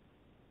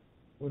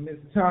 When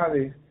Mr.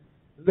 Charlie's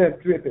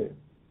left dripping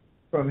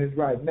from his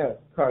right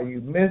nut, call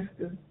you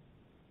Mr.,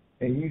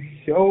 and you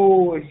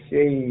show a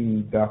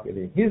shade darker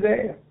than his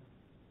ass,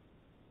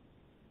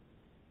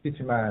 get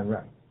your mind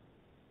right.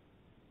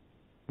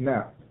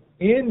 Now,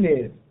 in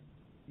this,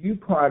 you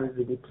part of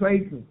the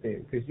replacement there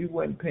because you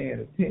wasn't paying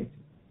attention.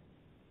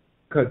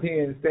 Because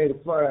here in the state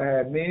of Florida, I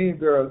had many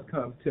girls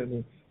come to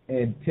me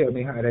and tell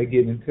me how they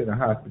get into the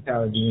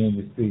hospitality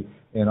industry,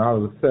 and all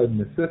of a sudden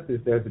the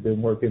sisters that have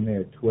been working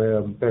there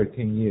 12 and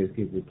 13 years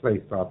get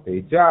replaced off their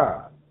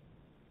job,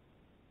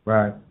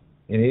 right?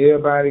 And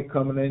everybody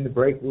coming in the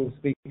break room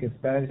speaking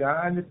Spanish.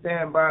 I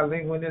understand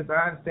bilingualness,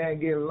 I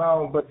understand getting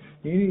along, but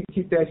you need to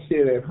keep that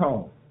shit at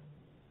home.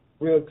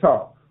 Real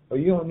talk. Or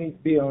you don't need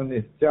to be on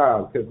this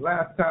job, because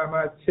last time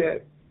I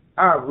checked,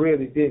 I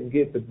really didn't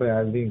get the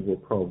bilingual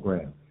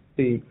program.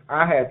 See,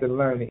 I had to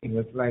learn the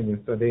English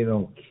language so they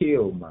don't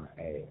kill my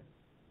ass.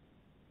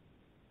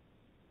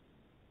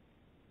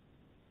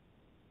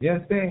 You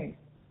understand?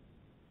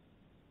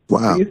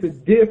 Wow. See,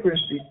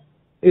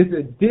 it's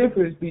a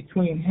difference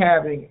between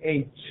having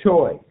a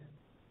choice,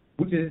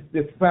 which is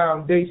the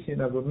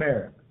foundation of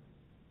America.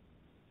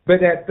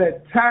 But at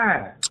that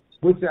time,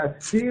 which I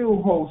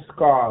still hold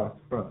scars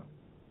from,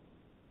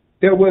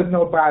 there was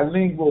no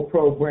bilingual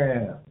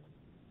program.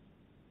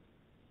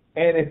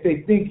 And if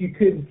they think you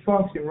couldn't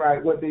function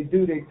right, what they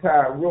do, they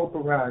tie a rope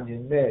around your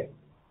neck.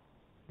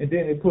 And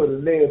then they put a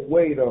lead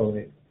weight on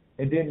it.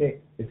 And then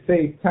it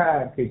saves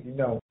time because, you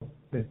know,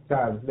 since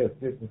time is left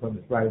distant from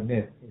his right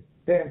neck, it's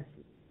sensitive.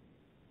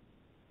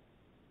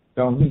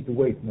 Don't need to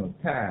waste no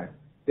time.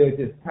 There's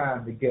just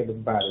time to get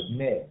them by the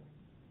neck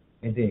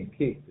and then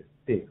kick the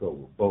stick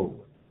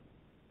overboard.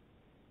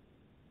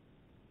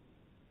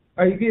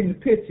 Are you getting the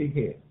picture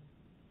here?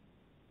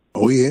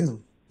 Oh, yeah.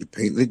 You're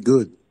painting it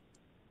good.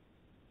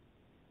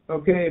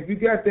 Okay, if you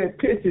got that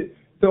picture,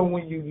 so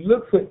when you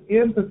look for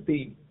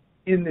empathy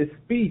in this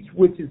speech,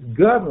 which is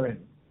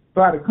governed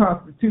by the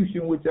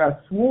Constitution, which I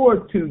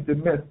swore to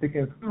domestic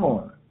and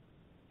foreign,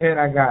 and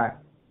I got,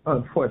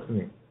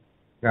 unfortunately,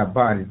 got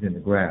bodies in the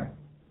ground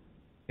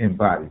and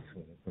bodies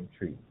swinging from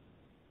trees.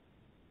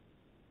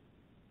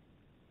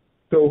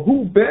 So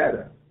who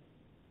better?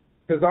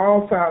 Because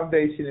all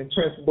foundation and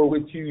principle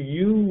which you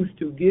use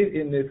to get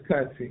in this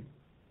country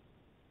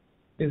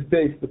is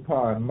based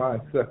upon my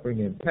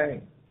suffering and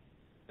pain.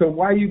 So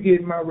why you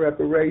getting my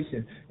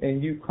reparation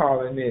and you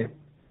calling it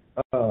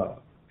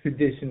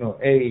traditional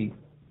aid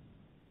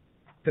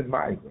to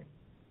migrants.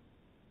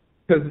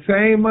 Because the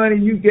same money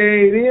you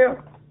gave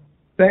them,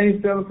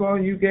 same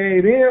telephone you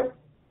gave them,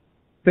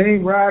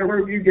 same ride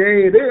work you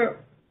gave them,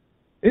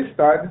 it's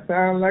starting to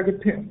sound like a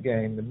pimp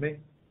game to me.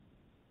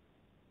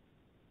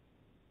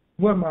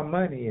 Where my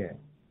money at?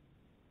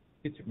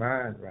 Get your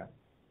mind right.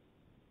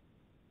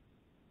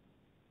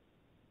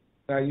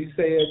 Now you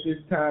say at this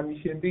time you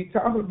shouldn't be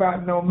talking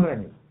about no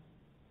money.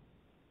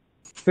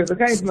 Because I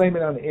can't blame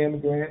it on the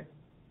immigrants.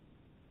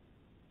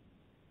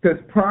 Because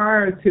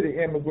prior to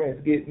the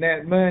immigrants getting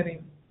that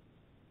money,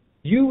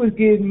 you was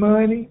getting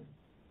money.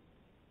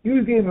 You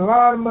was getting a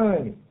lot of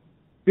money.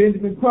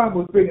 Benjamin Crump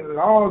was bringing it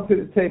all to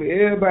the table.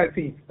 Everybody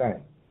piece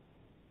things.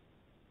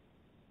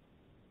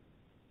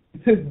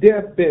 It took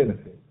death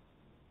benefits,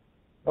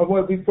 or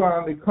what we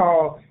finally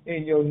call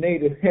in your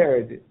native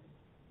heritage,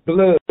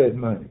 blood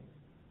money.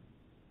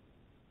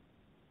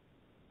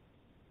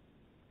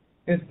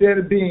 Instead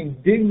of being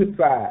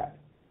dignified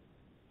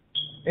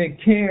and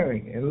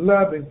caring and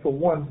loving for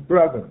one's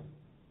brother,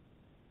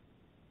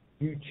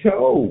 you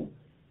chose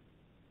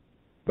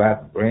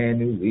about the brand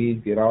new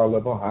leads, get all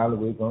up on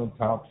Hollywood on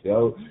talk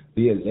show,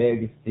 be a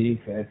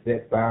legacy, and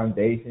set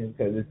foundation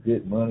because it's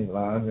good money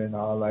laundering and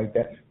all like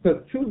that.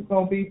 Because the truth's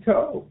going to be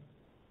told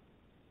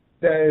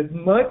that as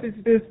much as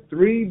this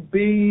 $3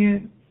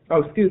 billion,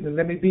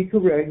 let me be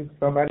correct,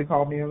 somebody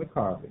called me on the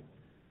carpet,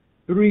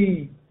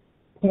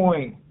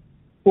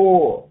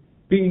 $3.4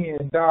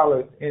 billion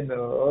in the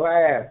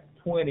last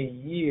 20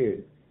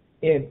 years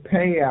in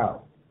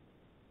payout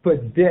for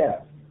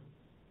death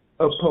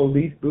of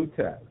police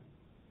brutality.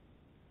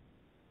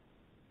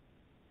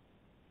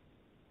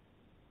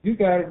 You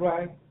got it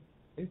right.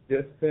 It's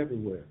just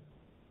February.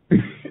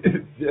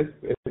 It's just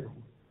February.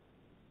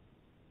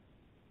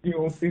 You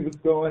don't see what's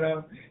going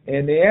on?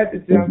 And they're at the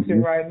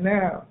junction right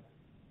now.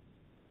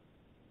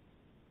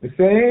 The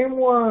same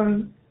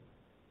ones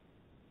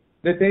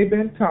that they've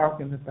been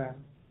talking about.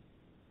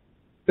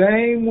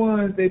 Same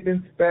ones they've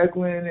been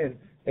speckling and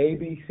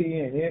ABC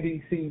and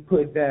NBC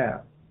put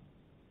down.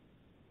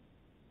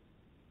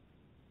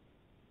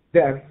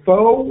 That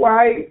 4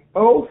 white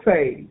old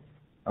face,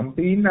 I'm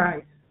being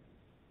nice,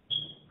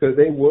 because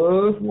they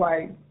was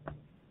white,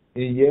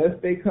 and yes,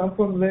 they come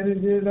from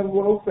lineages of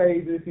old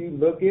faces, if you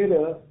look it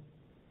up,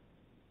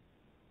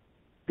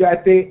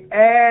 got their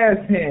ass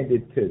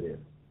handed to them,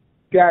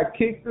 got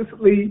kicked to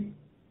sleep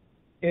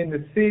in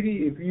the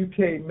city. If you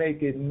can't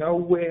make it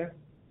nowhere,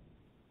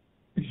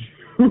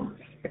 you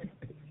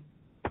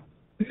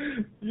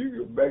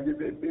can make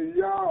it in New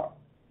York.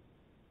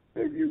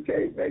 If you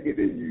can't make it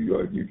in New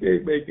York, you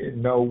can't make it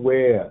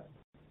nowhere.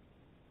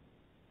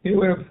 You know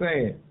what I'm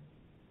saying?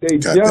 They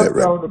jumped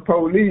on the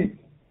police.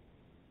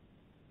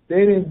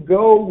 They didn't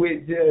go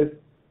with just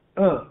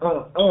and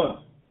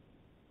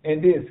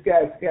then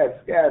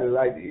scatter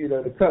like,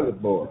 the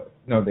colored boys.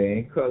 No, they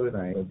ain't colored.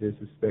 I ain't gonna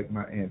disrespect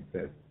my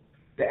ancestors.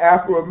 The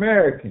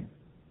Afro-American.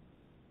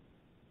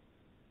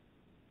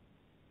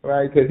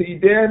 Right? Because he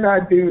dare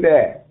not do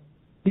that.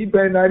 He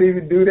better not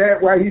even do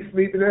that while he's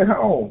sleeping at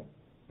home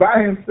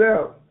by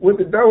himself with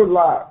the door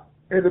locked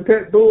and the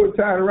pet bull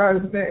tied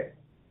around his neck.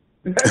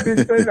 That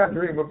bitch better not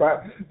dream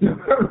about the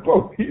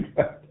police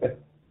like that.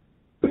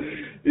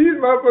 These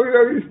motherfuckers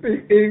don't even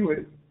speak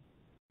English.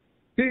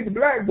 See, the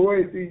black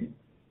boys,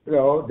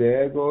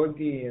 there go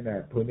again.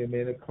 I put him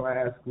in a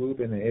class group,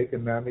 in an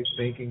economic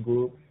thinking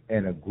group,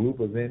 and a group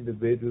of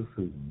individuals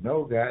who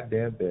know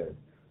goddamn better.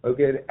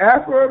 Okay, the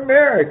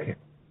Afro-American.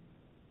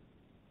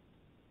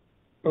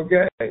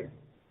 Okay,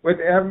 what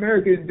the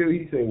Afro-Americans do,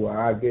 he said, well,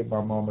 I'll get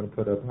my mama to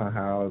put up her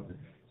house, and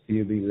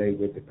she'll be late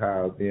with the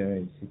power bill,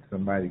 and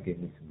somebody give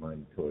me some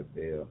money towards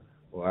bill.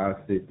 Or I'll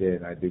sit there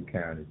and I do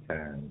county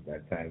time. By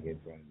the time I get in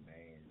front of the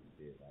man,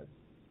 I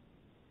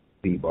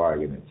be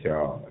bargain and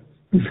charge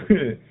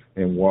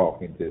and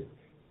walk and just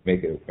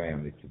make it a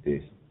family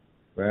tradition,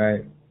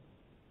 right?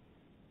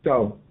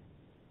 So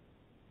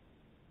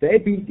they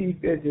beat these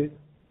bitches.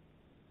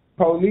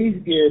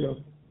 Police get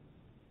them,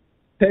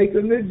 take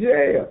them to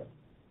jail,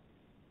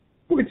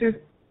 which is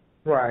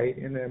right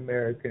in the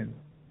American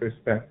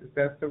perspective.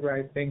 That's the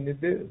right thing to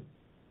do.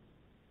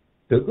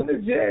 Took them to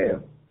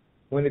jail.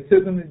 When they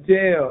took them to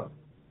jail,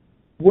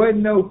 wasn't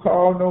no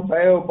call, no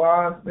bail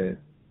bondsman.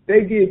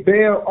 They get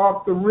bail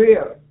off the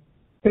rip.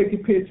 Take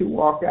your picture,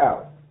 walk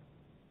out.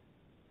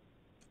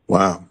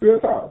 Wow. Real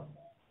talk.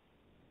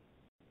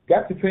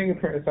 Got your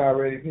fingerprints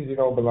already because you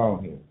don't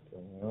belong here.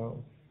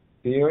 So,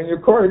 see you on your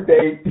court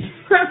date.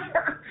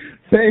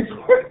 Same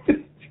court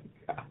date.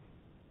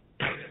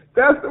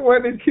 That's the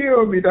one that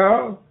killed me,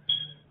 dog.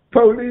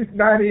 Police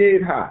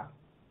 98 hot.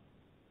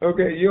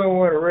 Okay, you don't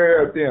want to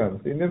rear up them.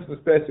 See, them some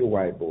special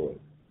white boys.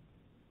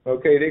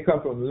 Okay, they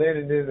come from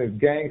lineages of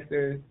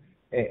gangsters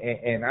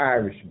and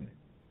Irishmen.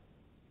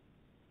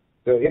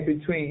 So in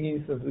between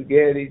eating some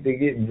spaghetti, they're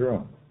getting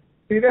drunk.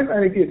 See, that's how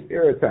they get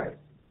stereotypes.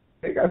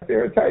 They got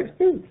stereotypes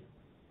too.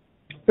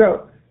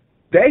 So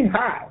they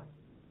hot.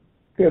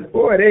 Because,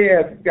 boy, they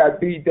ass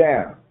got beat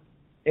down.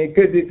 And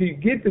because if you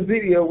get the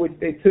video, which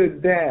they took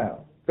down,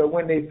 So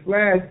when they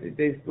flashed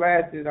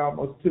it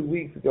almost 2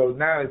 weeks ago.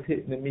 Now it's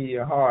hitting the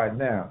media hard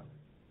now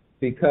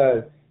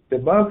because the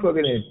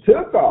motherfucker then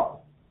took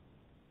off.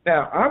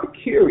 Now, I'm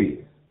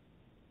curious,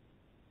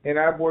 and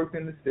I've worked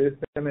in the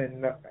system,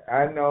 and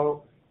I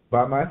know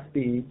by my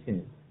speech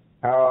and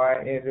how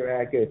I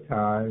interact at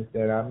times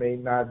that I may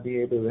not be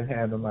able to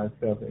handle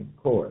myself in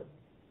court.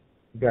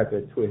 You got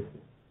that twisted.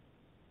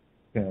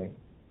 Okay?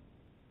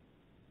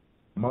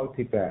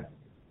 Multifaceted.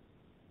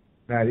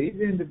 Now, these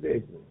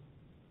individuals,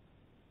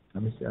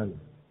 let me show you.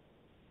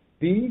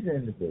 These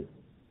individuals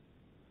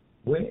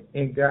went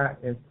and got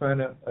in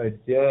front of a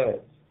judge.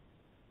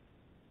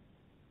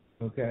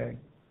 Okay?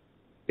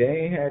 They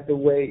ain't had to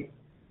wait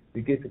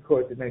to get to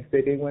court the next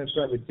day. They went in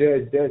front of a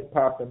judge. Judge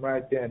popped them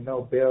right there.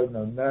 No bail,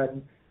 no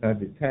nothing, no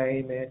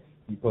detainment.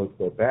 You're supposed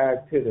to go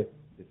back to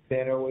the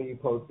center where you're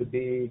supposed to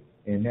be,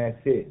 and that's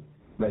it.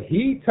 But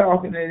he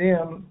talking to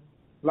them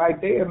like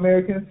they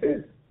American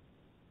citizens.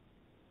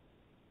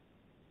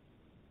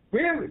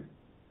 Really?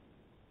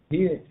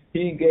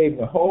 He gave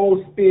the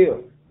whole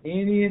spiel.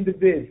 Any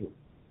individual.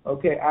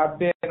 Okay, I've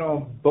been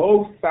on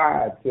both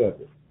sides of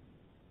it.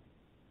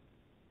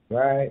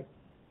 Right?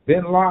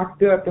 Been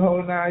locked up the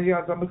whole 9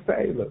 years. I'm a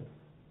sailor.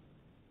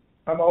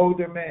 I'm an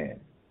older man.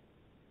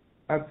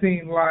 I've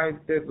seen life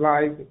that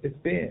life has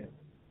been.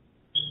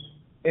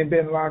 And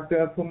been locked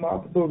up for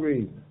multiple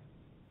reasons.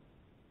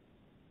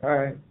 All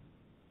right?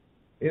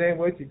 It ain't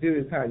what you do,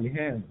 it's how you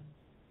handle it.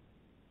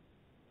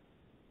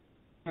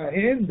 Now,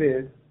 in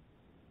this,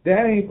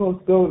 that ain't supposed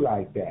to go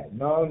like that.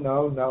 No,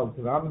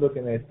 because I'm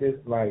looking at this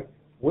like,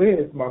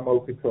 where's my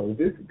remote control?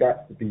 This has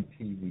got to be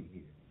TV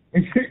here.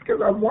 Because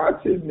I'm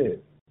watching this.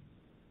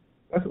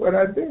 That's what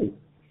I do.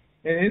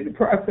 And in the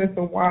process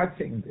of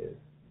watching this,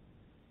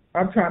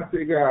 I'm trying to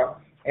figure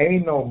out,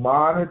 ain't no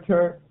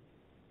monitor.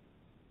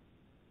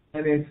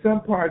 And in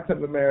some parts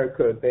of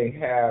America, they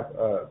have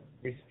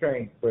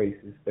restraint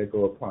braces that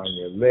go upon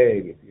your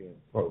leg if you're in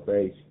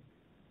probation.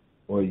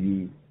 Or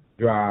you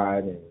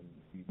drive and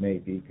you may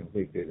be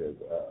convicted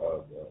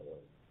of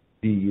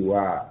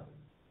DUI.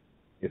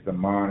 It's a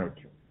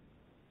monitor.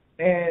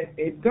 And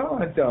it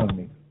dawned on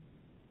me.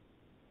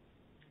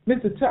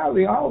 Mr.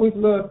 Charlie always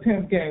loved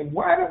pimp game.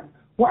 Why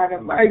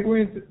the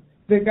migrants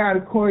that got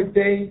a court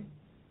date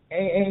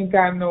ain't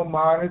got no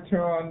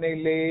monitor on their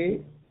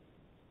leg?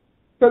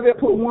 So they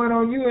put one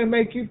on you and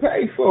make you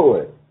pay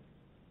for it.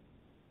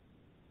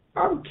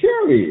 I'm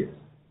curious.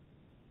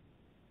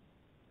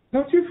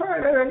 Don't you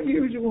find that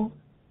unusual?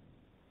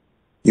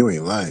 You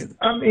ain't lying.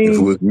 I mean, if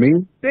it was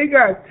me, they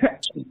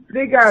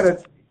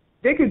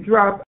could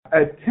drop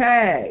a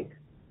tag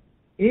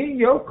in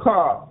your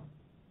car.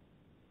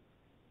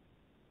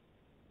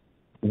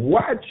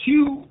 Watch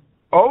you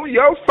on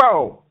your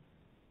phone,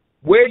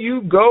 where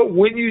you go,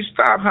 when you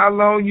stop, how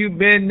long you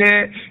been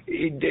there.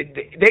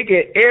 They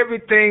get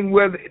everything.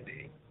 Whether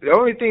the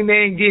only thing they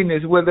ain't getting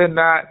is whether or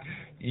not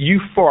you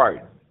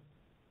farting.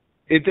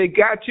 If they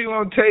got you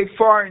on tape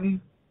farting,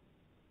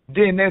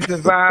 then that's a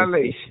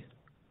violation.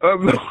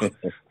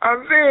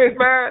 I'm serious,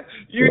 man.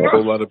 You know, a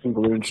whole lot of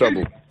people are in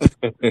trouble.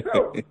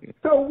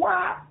 so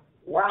why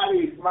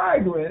these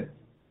migrants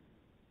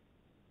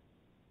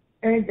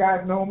ain't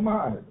got no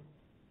monitor?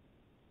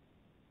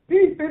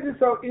 These bitches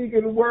so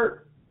eager to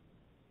work.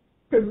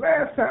 Because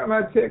last time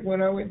I checked,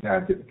 when I went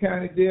down to the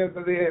county jail,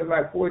 they had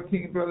like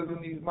 14 brothers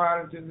on these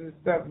monitors and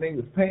stuff, and they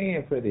was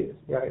paying for this,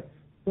 right?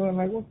 So I'm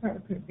like, what kind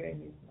of pimp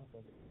game is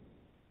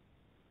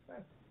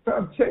this? So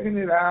I'm checking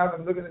it out.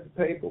 I'm looking at the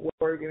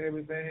paperwork and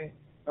everything.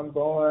 I'm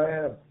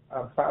going.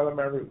 I'm filing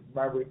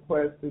my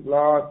request to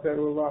law,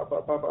 federal law,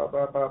 blah, blah, blah,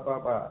 blah, blah, blah,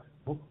 blah.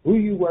 Who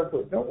you work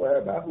with? Don't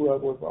worry about who I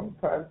work with. I'm a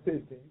private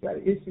citizen. You got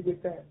an issue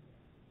with that?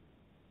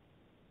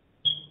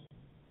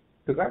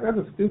 Because I got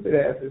some stupid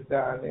asses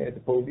down there at the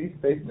police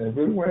station that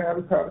really want to have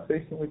a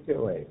conversation with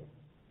your ass.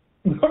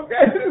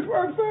 Okay, that's what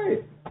I'm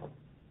saying.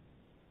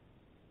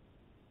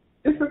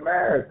 It's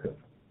America.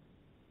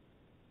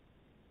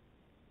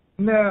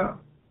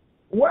 Now,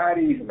 why are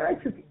these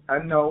Mexicans? I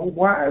know,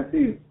 why are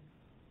these?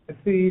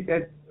 See,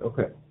 that's,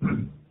 okay.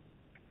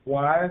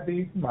 Why are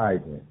these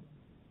migrants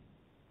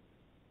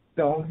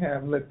don't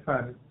have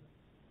electronic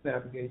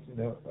navigation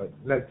or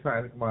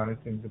electronic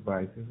monitoring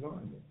devices on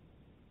them?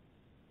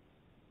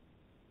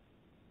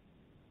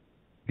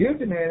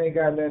 Guilty man ain't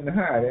got nothing to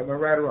hide. Am I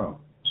right or wrong?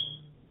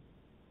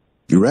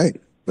 You're right.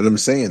 But I'm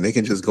saying they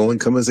can just go and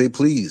come as they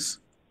please.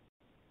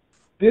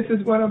 This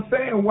is what I'm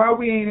saying. Why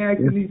we ain't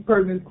asking these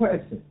pertinent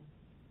questions?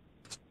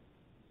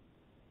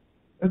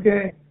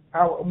 Okay?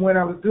 When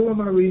I was doing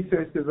my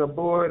research, because I'm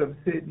bored, I'm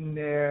sitting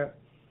there,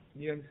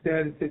 you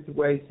understand the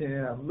situation,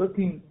 and I'm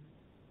looking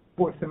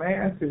for some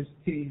answers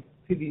to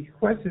these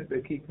questions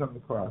that keep coming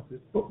across this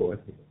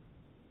board here.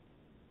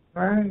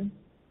 Right?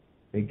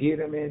 They get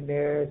them in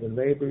there, the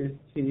labor is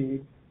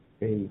cheap,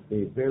 they're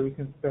very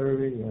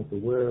conservative, you have to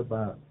worry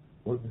about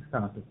workers'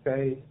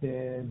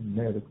 compensation,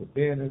 medical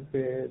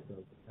benefits,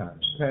 overtime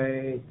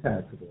pay,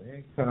 taxable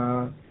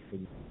income,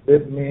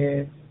 living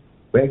in,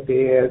 back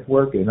their ass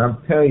working.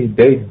 I'm telling you,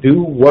 they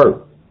do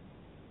work.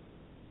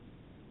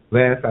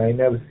 Lance, I ain't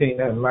never seen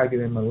nothing like it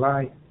in my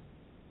life.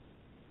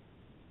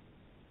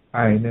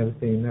 I ain't never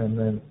seen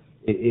nothing.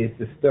 It's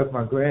the stuff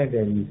my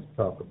granddaddy used to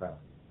talk about.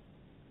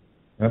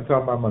 I'm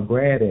talking about my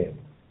granddaddy.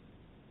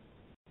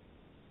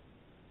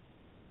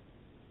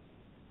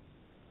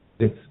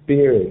 The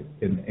spirit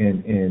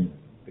and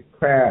the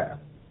craft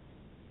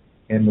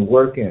and the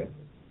work ethic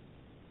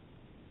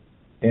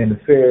and the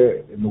fair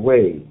and the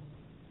wage,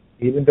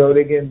 even though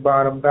they're getting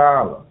bottom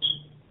dollar.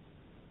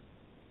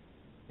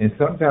 And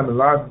sometimes, a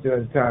lot of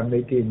the time,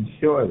 they're getting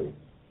shorted.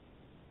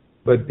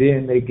 But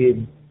then they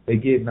getting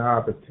an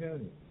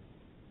opportunity.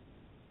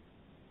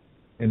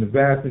 And the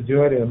vast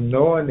majority of them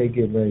knowing they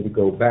getting ready to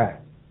go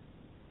back.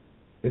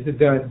 It's a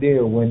done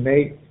deal. When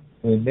they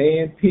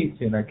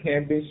impeach, and I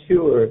can't be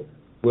sure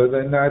whether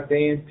or not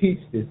they impeach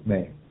this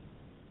man.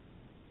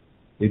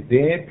 If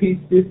they impeach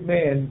this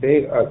man,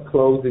 they are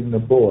closing the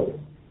border.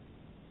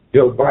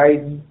 Joe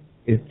Biden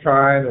is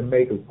trying to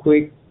make a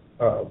quick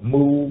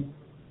move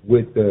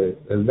with the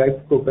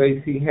electrical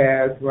base he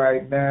has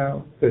right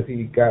now, because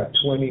he got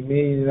 20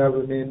 million of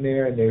them in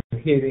there, and they're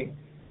hitting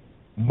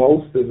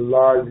most of the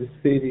largest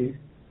cities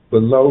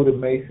below the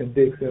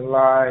Mason-Dixon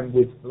line,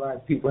 which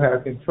black people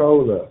have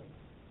control of.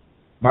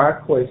 My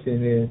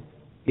question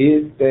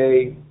is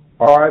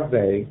are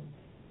they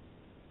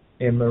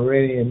in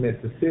Meridian,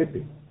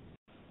 Mississippi?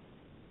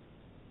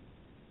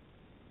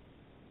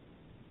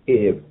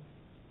 If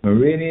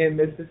Meridian,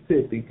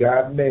 Mississippi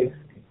got Mexican,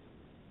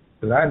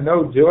 because I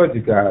know Georgia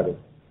got them.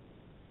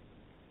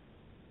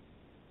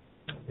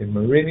 If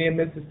Meridian,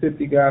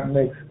 Mississippi got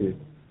Mexican,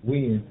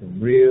 we in some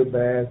real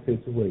bad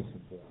situations.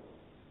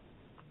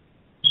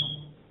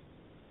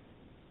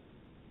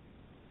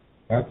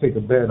 I'll take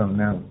a bet on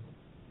that one.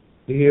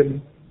 You hear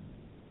me?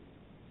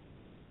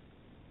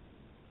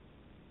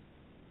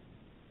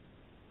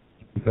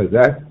 Because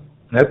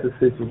that's a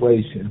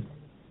situation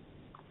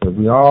that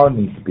we all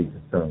need to be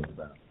concerned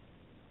about.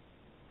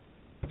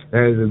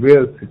 That is a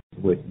real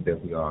situation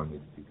that we all need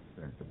to be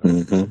concerned about.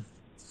 Mm-hmm.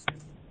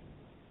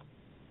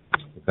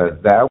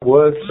 Because that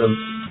was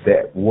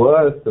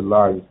the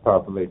largest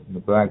population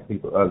of black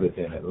people other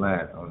than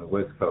Atlanta. On the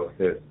West Coast,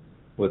 there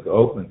was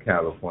Oakland,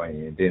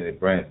 California, and then it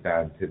branched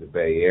out into the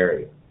Bay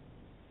Area.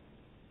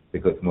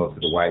 Because most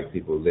of the white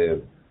people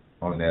live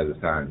on the other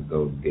side of the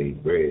Golden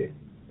Gate Bridge,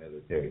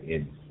 military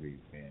industry,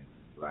 and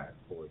black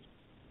fortune.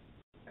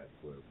 That's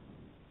where we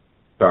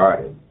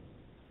started.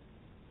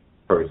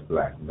 First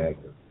black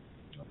mecca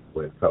on the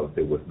West Coast.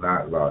 It was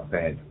not Los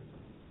Angeles,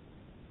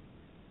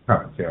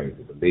 contrary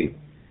to belief.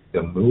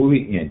 The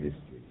movie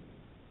industry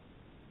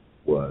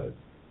was.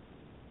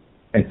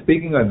 And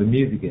speaking of the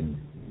music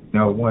industry, you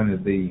know, one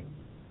of the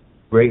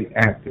great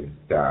actors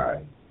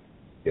died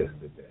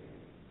yesterday.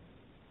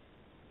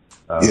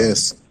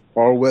 Yes,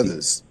 Paul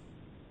Weathers.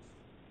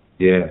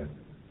 Yeah.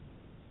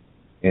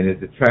 And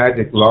it's a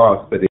tragic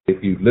loss, but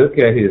if you look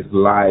at his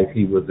life,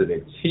 he was an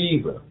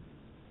achiever.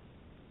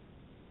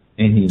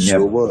 And he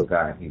never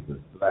forgot he was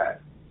black.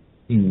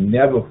 He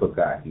never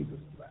forgot he was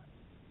black.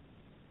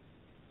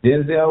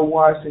 Denzel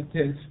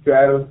Washington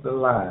straddles the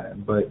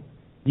line, but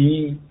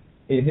he,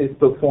 in his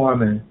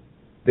performance,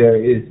 there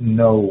is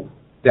no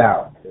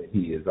doubt that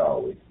he is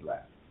always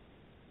black.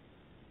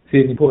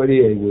 Sidney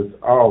Poitier was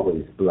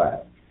always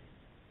black.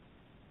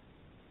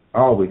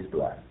 Always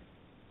black.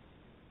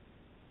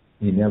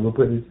 He never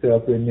put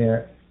himself in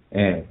there.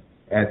 And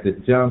at the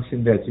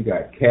junction that you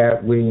got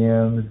Cat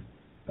Williams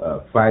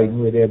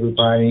fighting with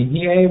everybody, and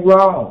he ain't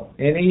wrong,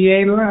 and he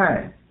ain't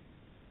lying.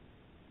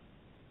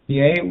 He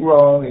ain't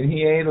wrong, and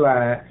he ain't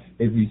lying.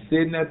 If you're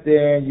sitting up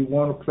there and you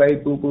want to play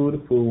boo-boo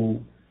the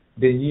fool,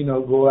 then, you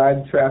know, go out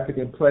in traffic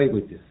and play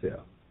with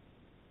yourself.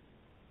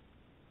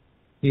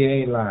 He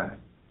ain't lying.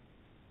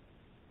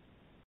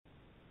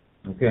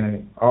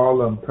 Okay?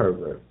 All of them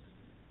perverts.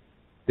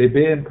 They've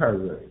been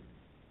perverts.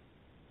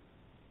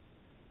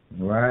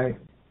 Right?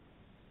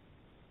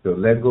 So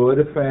let go of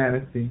the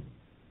fantasy.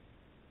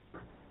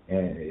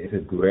 And it's a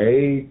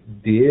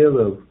great deal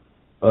of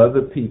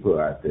other people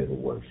out there to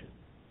worship.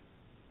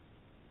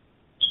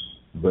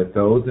 But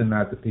those are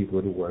not the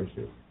people to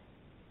worship.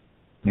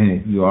 And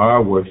if you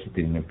are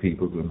worshiping the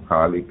people with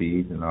Harley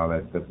beads and all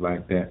that stuff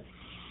like that,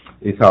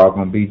 it's all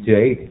going to be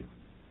jaded.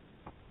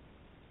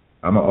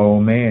 I'm an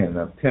old man, and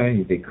I'm telling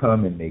you, they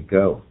come and they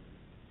go.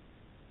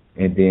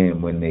 And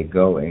then when they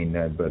go, ain't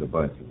nothing but a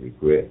bunch of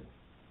regret.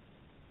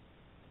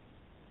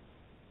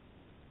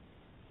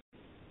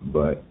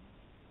 But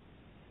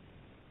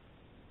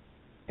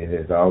it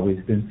has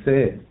always been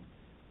said,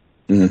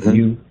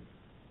 youth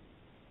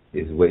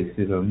is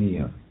wasted on the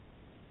young.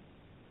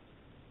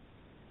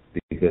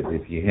 Because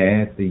if you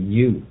had the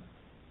youth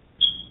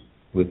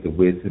with the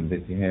wisdom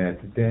that you have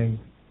today,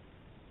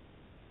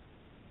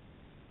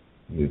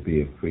 you'd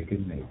be a freak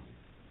of nature.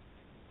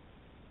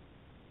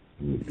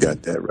 You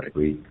got that right.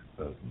 Freak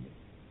of nature.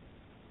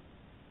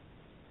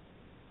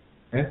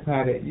 That's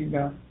how that, you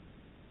know.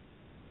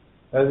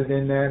 Other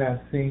than that,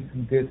 I've seen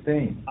some good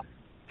things.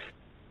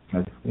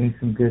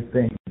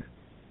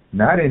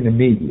 Not in the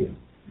media.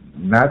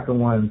 Not the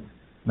ones,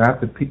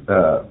 not the,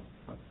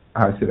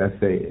 how should I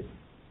say it?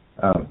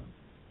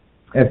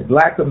 As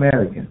Black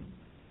Americans,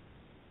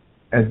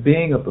 as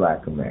being a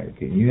Black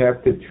American, you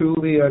have to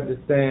truly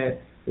understand,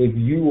 if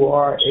you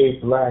are a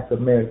Black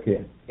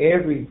American,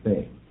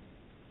 everything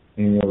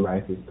in your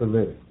life is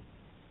political.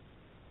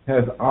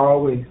 Has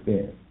always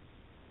been.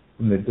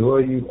 From the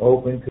door you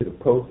open to the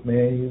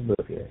postman you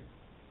look at,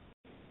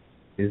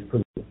 is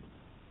political.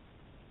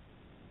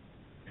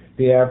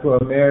 The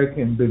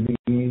Afro-American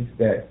believes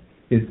that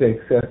its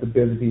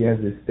accessibility as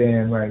it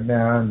stands right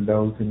now, and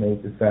those who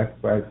made the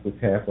sacrifice, which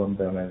half of them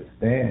don't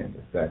understand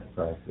the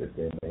sacrifice that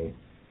they made,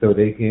 so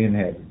they can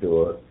have the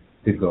door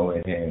to go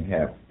in here and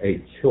have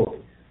a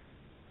choice.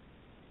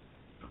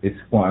 It's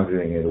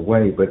squandering it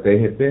away, but they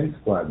have been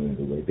squandering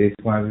it away. They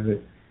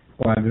squandered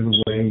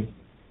away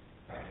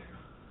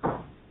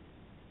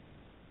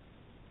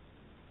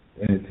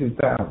in the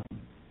 2000s.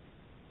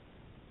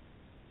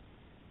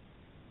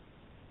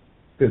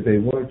 Because they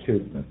were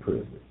children of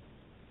privilege.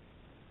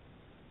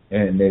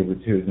 And they were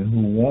children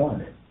who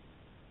wanted.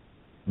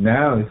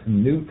 Now it's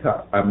some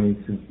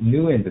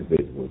new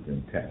individuals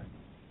in town.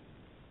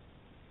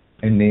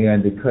 And they're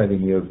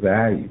undercutting your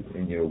value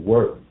and your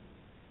work,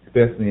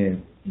 especially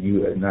in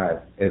you are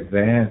not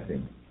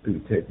advancing through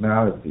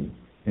technology,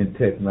 and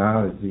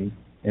technology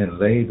and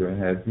labor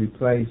has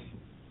replaced you.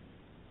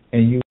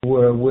 And you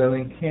were a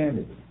willing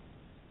candidate.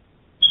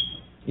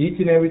 Each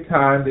and every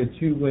time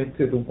that you went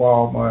to the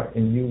Walmart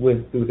and you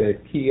went through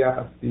that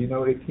kiosk, do you know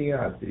what a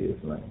kiosk is,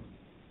 Lane?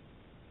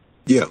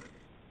 Yeah.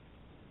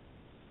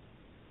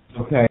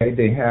 Okay,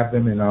 they have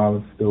them in all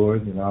the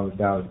stores and all the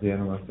Dollar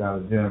General.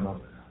 Dollar General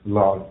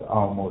lost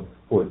almost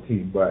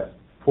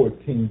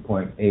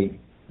 $14.8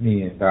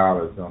 million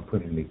on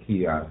putting the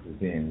kiosks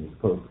in. It's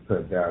supposed to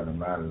cut down the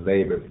amount of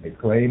labor. The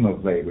claim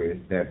of labor is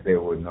that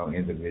there were no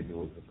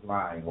individuals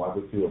applying. Why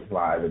would you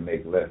apply to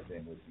make less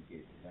than what you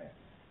get now?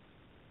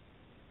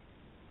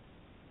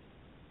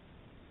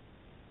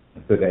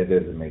 So that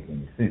doesn't make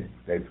any sense.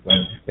 That's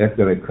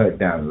going to cut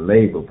down the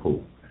labor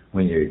pool.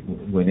 When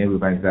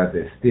everybody's out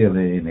there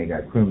stealing and they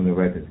got criminal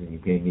records and you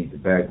can't meet the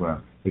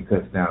background, it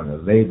cuts down the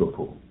labor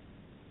pool.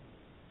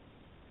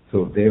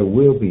 So there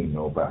will be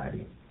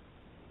nobody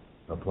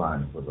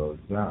applying for those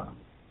jobs,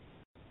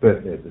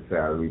 especially at the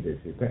salary that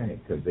you're paying,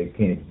 because they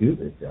can't do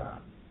the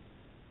job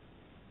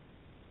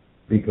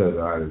because of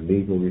our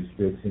legal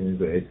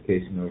restrictions or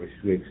educational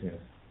restrictions,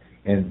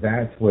 and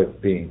that's what's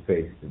being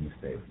faced in the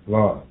state of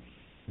Florida.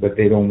 But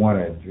they don't want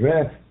to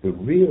address the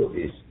real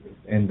issue,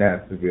 and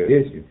that's the real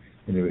issue.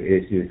 And the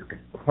real issue is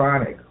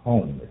chronic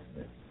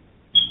homelessness.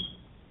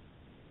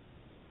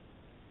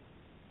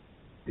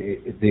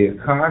 The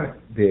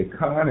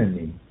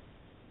economy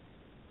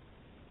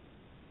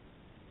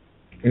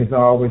is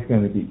always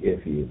going to be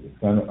iffy. It's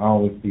going to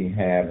always be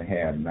have and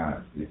have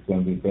nots. It's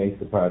going to be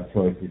based upon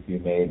choices you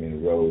made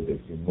in the road that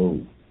you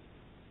moved.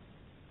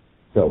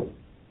 So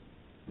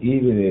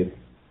even if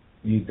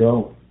you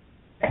don't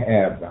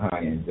have the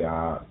high-end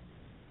job,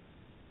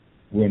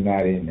 we're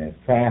not in that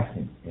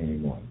fashion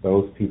anymore.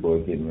 Those people are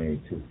getting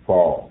ready to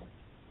fall.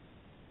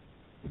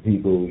 The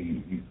people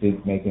you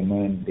think making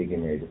money, they're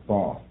getting ready to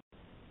fall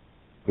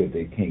because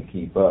they can't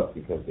keep up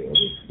because they're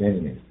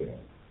overextending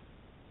themselves.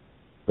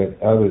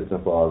 But others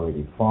have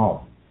already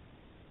fallen,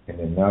 and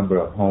the number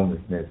of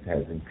homelessness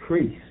has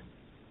increased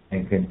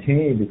and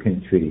continue to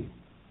increase.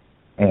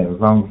 And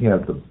as long as you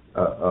have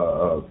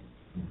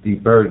the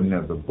burden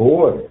of the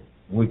border,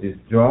 which is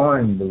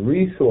drawing the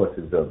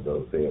resources of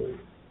those areas,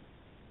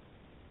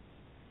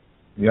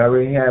 you're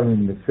already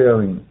having the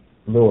failing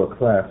lower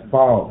class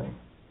falling.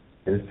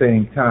 At the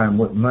same time,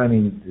 what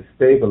money to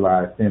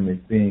stabilize them is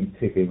being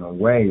taken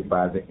away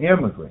by the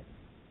immigrants.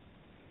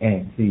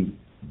 And see,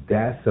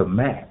 that's a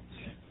match.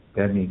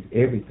 That means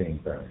everything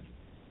burns.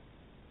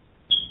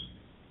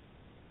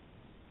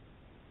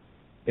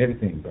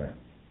 Everything burns.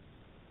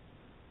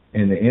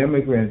 And the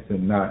immigrants are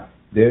not,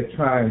 they're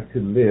trying to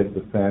live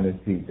the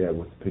fantasy that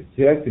was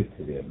projected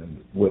to them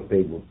and what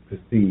they will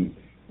perceive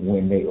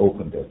when they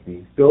opened up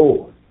these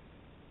doors.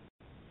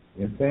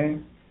 You know what I'm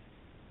saying?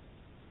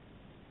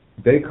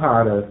 They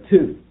caught us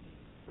too,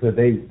 because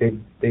they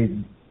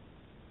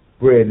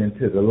bred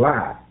into the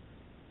lie.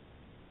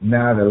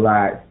 Now the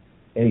lie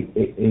ain't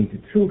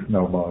the truth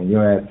no more.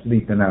 Your ass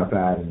sleeping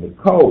outside in the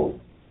cold,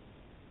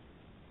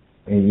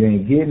 and you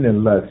ain't getting the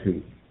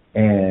luxury.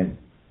 And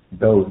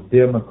those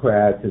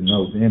Democrats and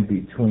those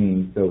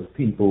in-betweens, those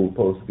people who are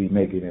supposed to be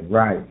making it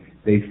right,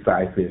 they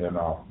siphoning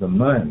off the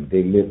money.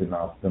 They living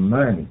off the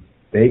money.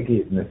 They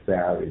getting the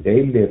salary.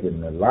 They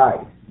living the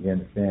life. You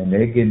understand?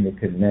 They're getting the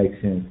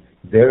connections.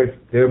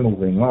 They're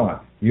moving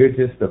on. You're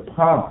just a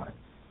pawn.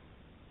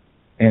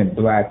 And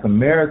Black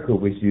America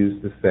was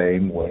used the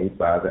same way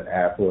by the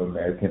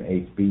Afro-American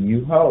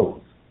HBU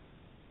hoes.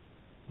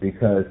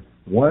 Because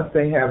once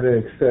they have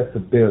the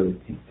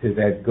accessibility to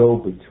that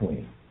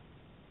go-between,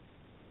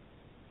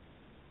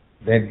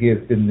 that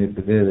gives them the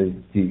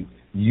ability to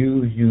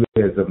use you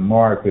as a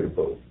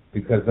marketable.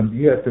 Because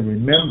you have to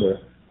remember,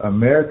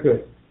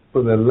 America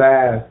for the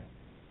last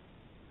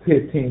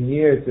 15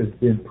 years has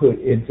been put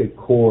into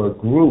core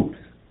groups.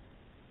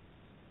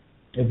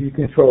 if you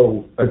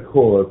control a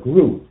core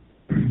group.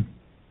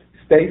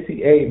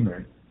 Stacey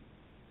Abrams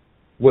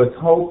was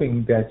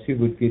hoping that she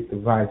would get the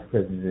vice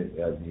president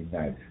of the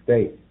United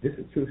States. This is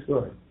a true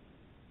story.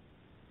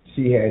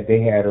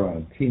 They had her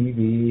on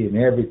TV and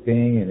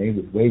everything, and they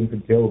was waiting for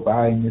Joe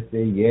Biden to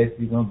say, yes,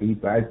 you're going to be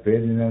vice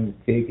president on the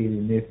ticket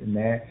and this and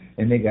that,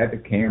 and they got the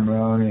camera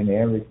on and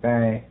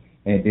everything,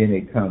 and then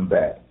they come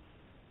back.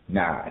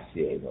 Nah,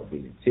 she ain't going to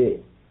be the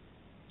chick.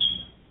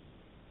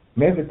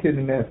 Method to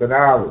the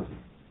methodology.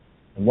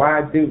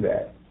 Why do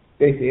that?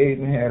 Stacey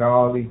Abrams had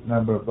all these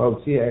number of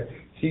votes.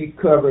 She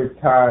covered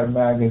Time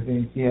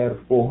magazine. She had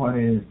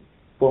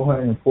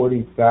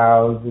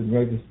 440,000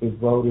 registered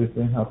voters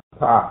in her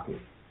pocket.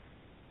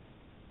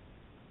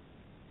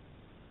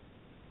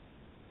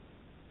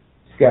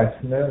 She got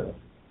snubbed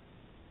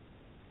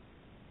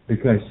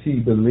because she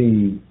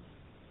believed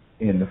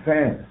in the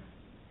fantasy.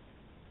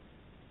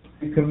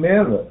 See,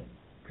 Camilla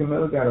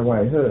got a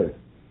white hood.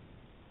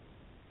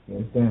 You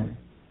understand?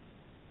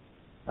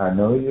 I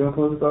know you're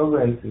supposed to go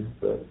racist,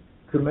 but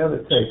Camilla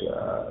take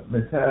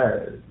Miss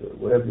Harris, or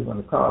whatever you want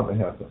to call her,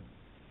 help her.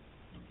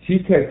 She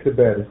takes a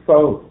better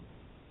photo.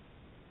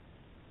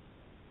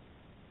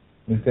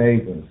 Miss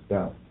Abrams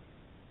don't.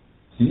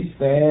 She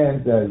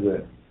stands as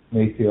a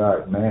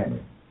matriarch manner.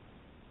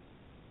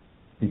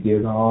 She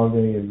gives all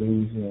the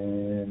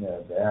illusion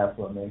of the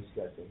affirmation. She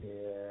got the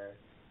hair.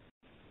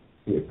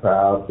 She's a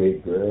proud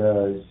big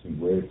girl. She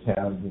wears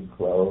challenging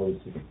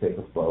clothes. She can take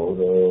a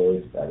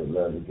photo. She got a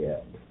lovely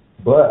gal.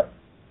 But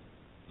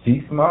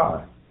she's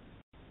smart.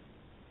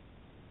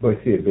 But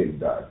she's a big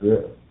dark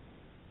girl.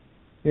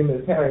 See,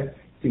 Miss Harris,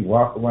 she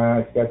walk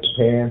around. She got the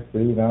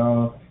pantsuit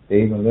on.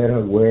 They even let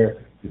her wear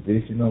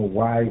traditional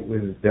white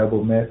with a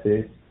double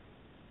message.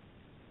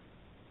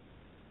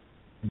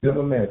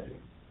 Double message.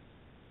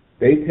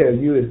 They tell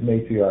you it's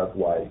matriarch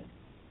white.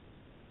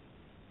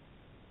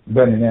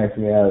 But in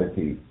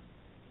actuality,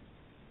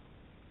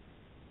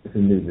 it's a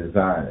new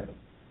designer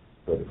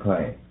for the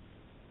clan.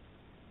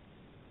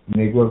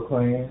 Negro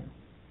clan?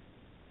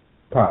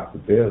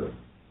 Possibility.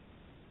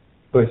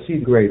 But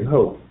she's great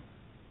hope.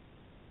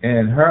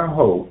 And her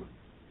hope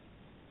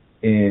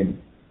in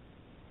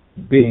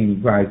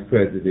being vice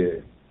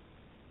president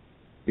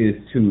is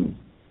to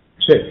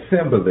set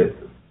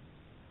symbolism.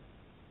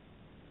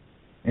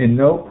 In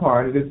no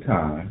part of the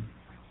time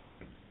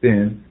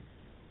since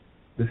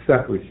the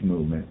suffrage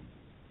movement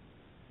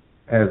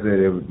has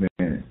there ever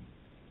been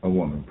a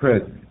woman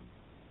president.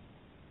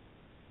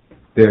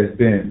 There's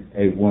been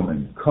a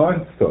woman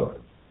consort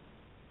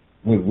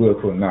with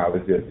willful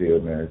knowledge of the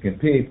American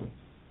people.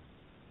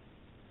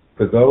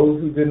 For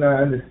those who do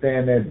not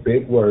understand that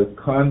big word,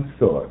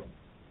 consort,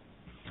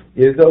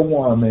 is a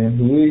woman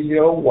who is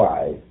your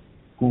wife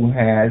who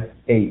has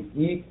a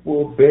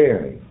equal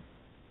bearing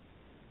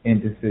in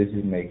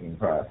decision-making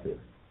process.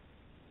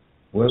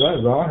 Well,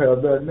 that's all hell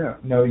doesn't know.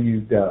 No,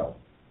 you don't.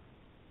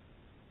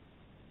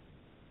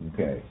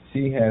 Okay,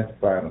 she has the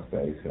final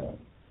say so.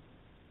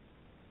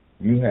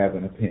 You have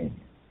an opinion.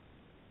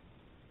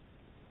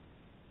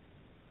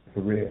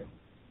 For real.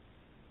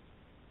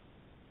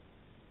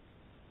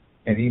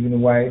 And even the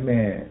white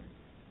man,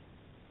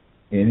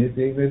 in his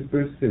ignorant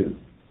pursuit,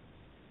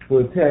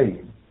 will tell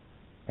you,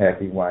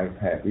 happy wife,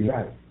 happy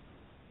life.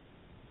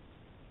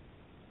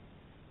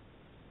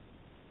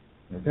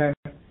 Okay?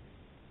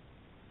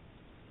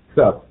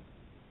 So,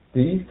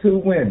 these two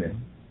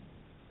women,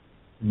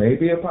 may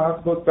be a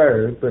possible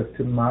third, but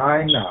to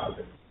my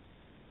knowledge,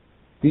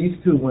 these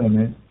two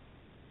women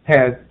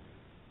had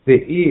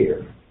the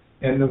ear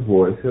and the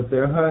voice of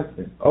their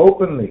husband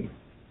openly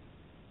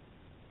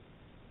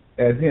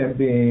as him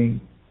being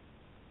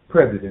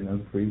president of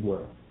the free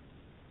world.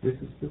 This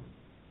is true.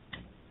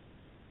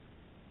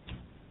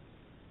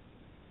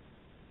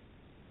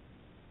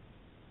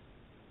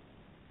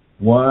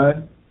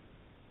 One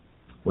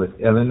was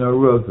Eleanor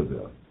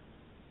Roosevelt.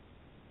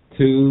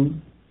 Two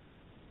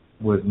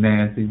was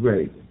Nancy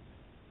Reagan.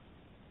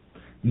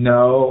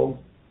 No,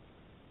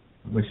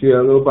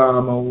 Michelle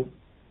Obama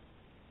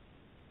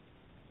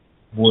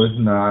was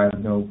not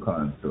no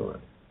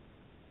consort.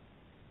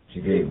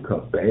 She gave a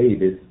couple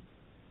babies.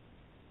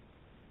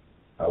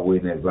 I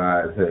wouldn't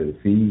advise her to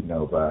feed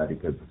nobody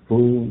because the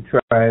food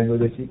triangle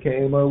that she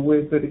came up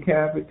with for the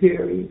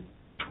cafeteria,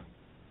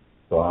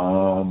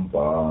 bomb.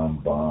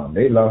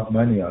 They lost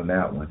money on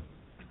that one.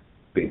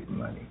 Big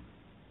money.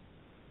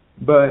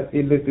 But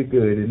it looked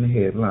good in the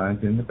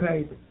headlines in the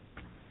papers.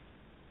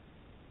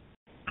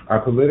 Our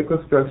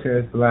political structure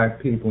as black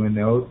people and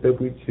the oath that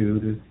we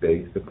choose is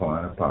based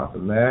upon a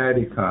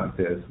popularity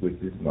contest which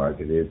is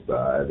marketed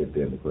by the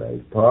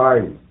Democratic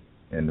Party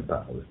and the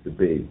powers to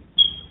be.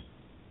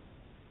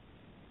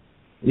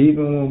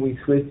 Even when we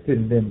switched to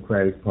the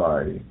Democratic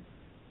Party,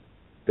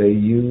 they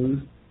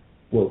used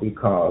what we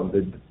call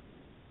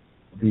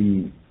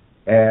the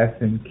ass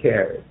and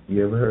carrot.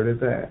 You ever heard of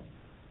that?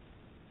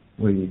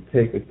 Where you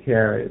take a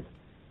carrot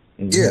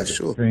and you have a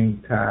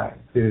string tied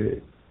to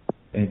it,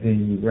 and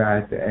then you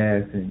ride the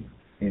ass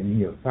in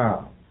your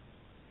power.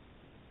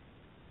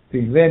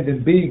 See,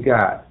 Lyndon B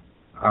got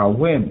our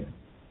women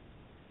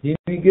He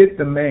didn't get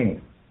the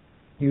man.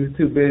 He was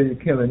too busy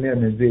killing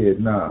them in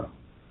Vietnam.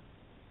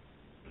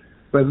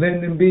 But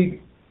Lyndon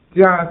B.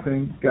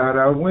 Johnson got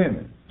our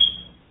women.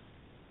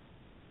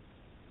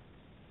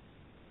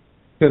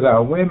 Because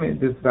our women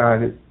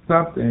decided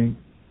something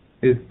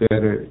is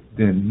better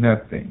than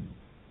nothing.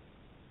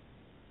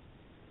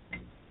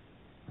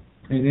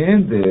 And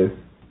in this,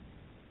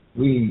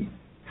 we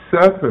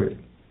suffered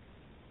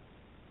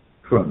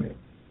from it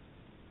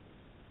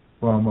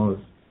for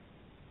almost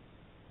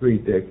 3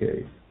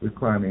 decades. We're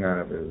climbing out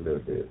of it a little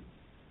bit.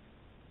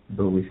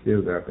 But we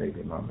still got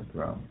baby mama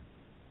drama.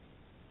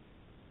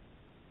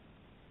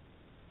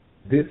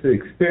 This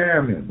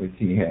experiment which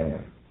he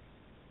had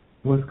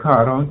was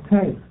caught on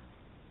tape.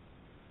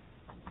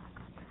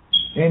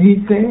 And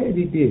he said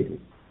he did it.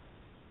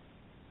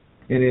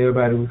 And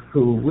everybody was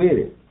cool with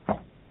it.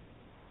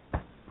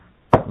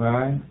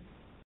 Right?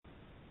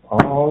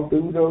 All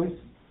through those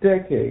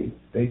decades,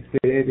 they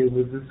said it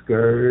was a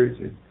scourge,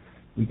 and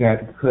we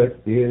got to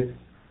cut this,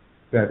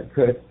 got to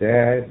cut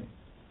that,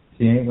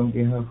 she ain't going to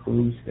get her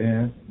food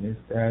stamps, and this,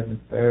 that, and the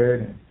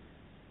third. And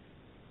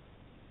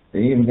they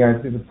even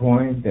got to the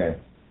point that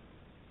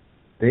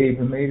they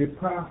even made it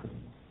profitable.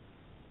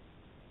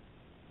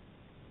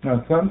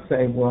 Now, some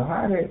say, well,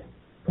 how did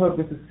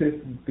public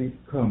assistance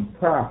become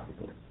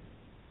profitable?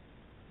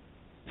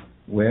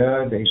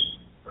 Well, they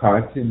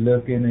caught you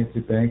looking at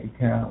your bank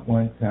account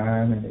one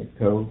time, and they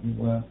told you,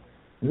 well,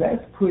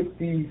 let's put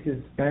these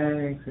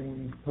Hispanics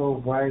and these poor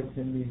whites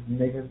and these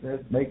niggas,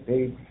 let's make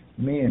they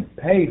men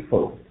pay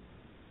for it.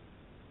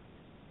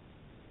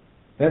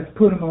 Let's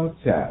put them on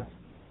child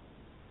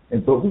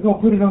support. But we're going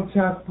to put it on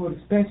child support a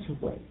special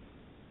way,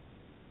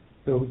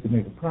 so we can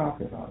make a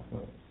profit off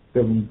of it.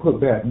 So we can put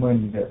back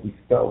money that we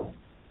stole.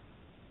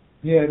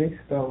 Yeah, they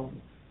stole.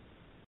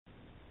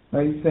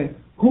 Now you say,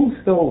 who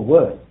stole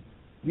what?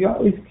 You're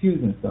always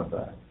accusing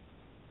somebody.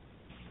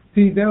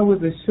 See, there was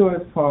a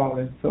shortfall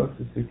in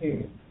Social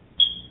Security.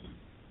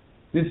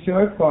 This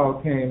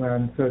shortfall came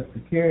out in Social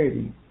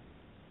Security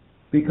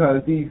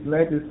because these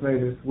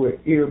legislators were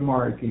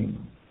earmarking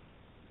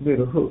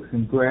little hooks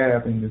and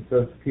grabbing the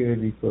Social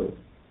Security for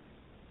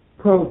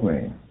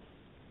programs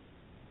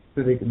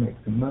so they could make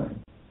some money,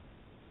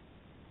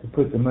 to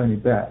put the money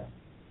back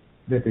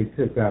that they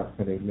took out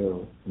for their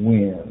little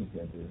whims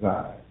and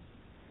desires.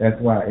 That's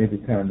why every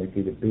time they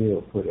get a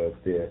bill put up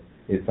there,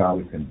 it's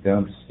always some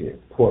dumb shit,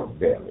 pork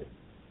belly,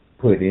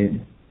 put in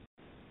it.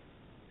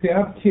 See,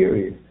 I'm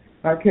curious.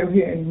 I kept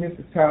hearing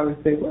Mr. Tyler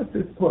say, what's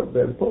this pork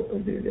belly? Pork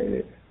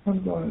belly.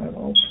 I'm going like,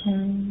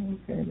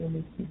 okay,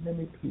 let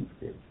me peep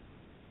it.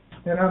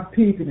 And I'm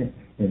peeping it.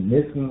 And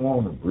this one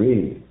want a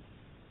bridge.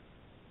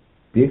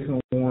 This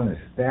one want a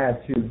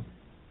statue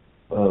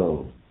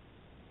of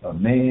a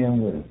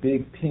man with a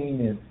big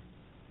penis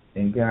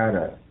and got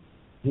a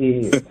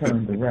head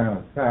turned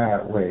around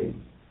sideways.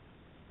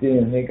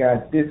 Then they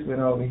got this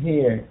one over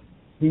here.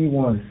 He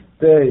wants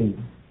to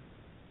study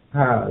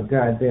how a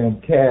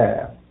goddamn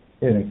calf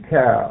and a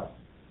cow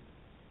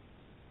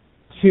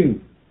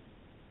chew,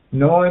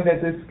 knowing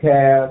that this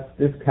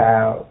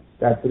cow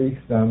got 3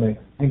 stomachs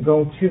and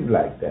gonna chew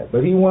like that.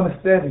 But he want to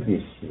study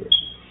this shit.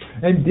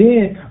 And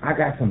then I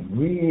got some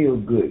real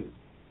good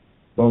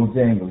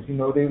Bojangles. You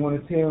know they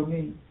want to tell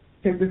me,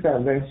 check this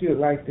out, Lance, you'll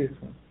like this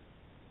one.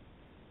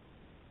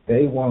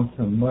 They want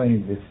some money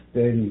to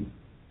study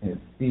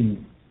and see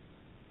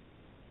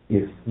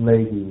if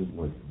slavery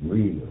was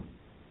real.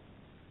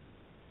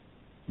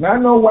 Now I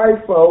know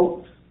white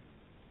folks,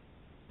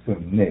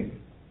 some niggas.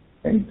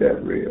 Ain't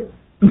that real?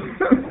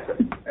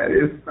 That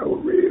is so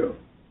real.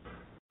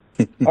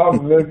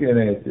 I'm looking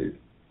at this.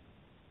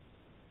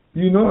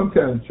 You know I'm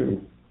telling the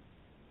truth.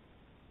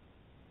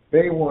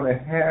 They want to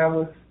have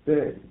a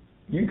study.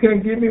 You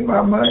can't give me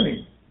my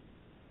money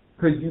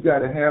because you got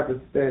to have a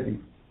study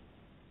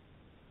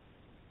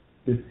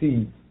to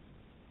see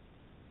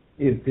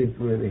if this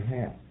really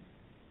happened.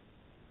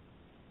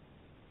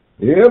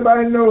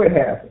 Everybody know it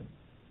happened,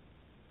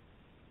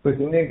 but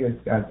the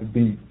niggas got to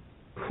be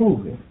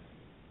proven.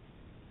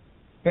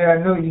 And I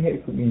know you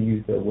hate for me to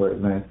use that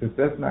word, Lance, because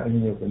that's not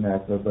in your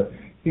vernacular, but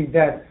see,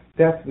 that's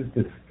what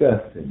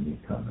disgusting me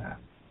come out.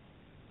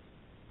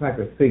 Like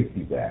a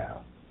safety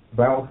valve. If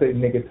I don't say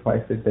nigga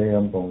twice a day,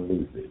 I'm going to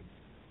lose it.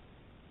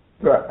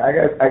 So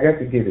I got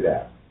to get it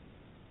out.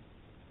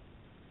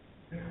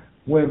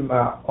 When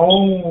my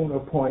own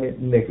appointed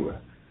nigga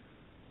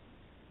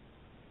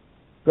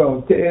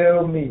gonna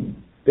tell me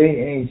they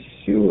ain't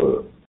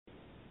sure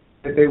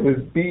that they was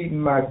beating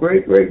my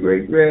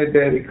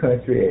great-great-great-granddaddy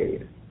country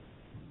ass.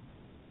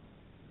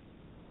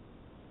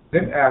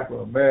 Them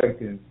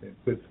Afro-Americans can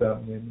put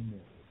something in the middle.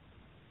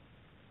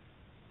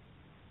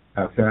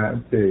 I'm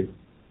trying to tell you.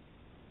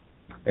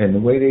 And the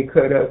way they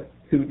cut up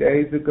 2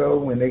 days ago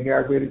when they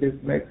got rid of this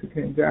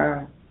Mexican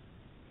guy,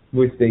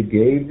 which they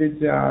gave the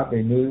job,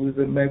 they knew he was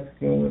a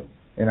Mexican,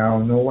 and I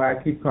don't know why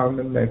I keep calling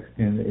him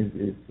Mexican,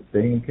 it's a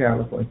thing in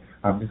California.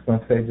 I'm just going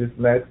to say this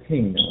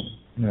Latino.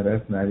 No,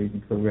 that's not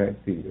even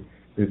correct either.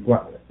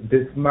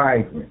 This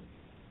migrant.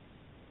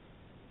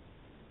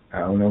 I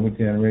don't know what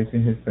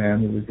generation his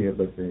family was here,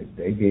 but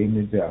they gave him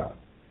the job.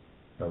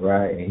 All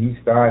right, and he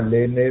started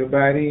letting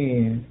everybody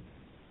in.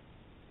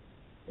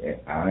 And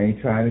I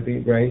ain't trying to be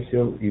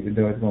racial, even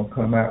though it's going to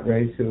come out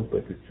racial,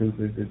 but the truth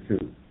is the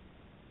truth.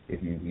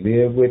 If you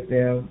live with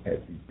them,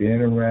 if you've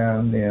been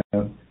around them,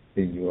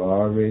 then you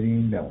already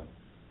know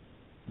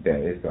that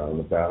it's all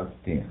about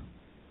them.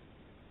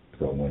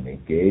 So when they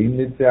gave him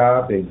the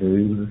job, they knew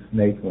he was a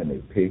snake when they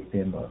picked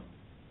him up.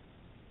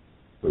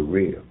 For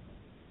real.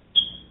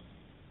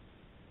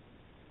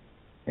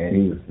 And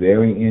he was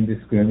very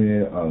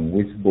indiscriminate on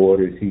which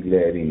borders he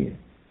let in.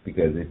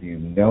 Because if you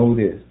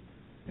notice,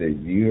 the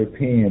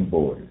European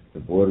borders, the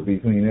border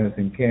between us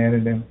and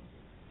Canada,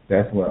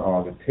 that's where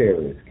all the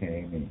terrorists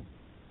came in.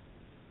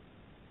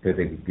 Because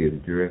they could get a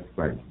direct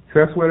fight.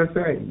 Trust what I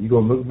say. You're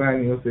going to look back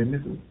and you're going to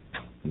say,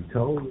 he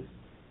told us.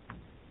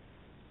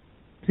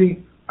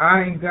 See,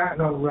 I ain't got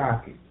no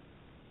rocket.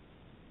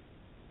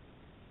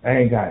 I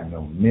ain't got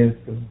no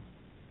missile.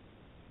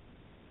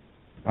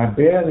 I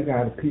barely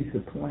got a piece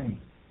of plane.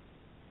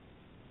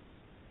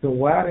 So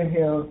why the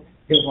hell,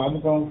 if I'm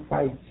going to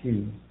fight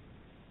you,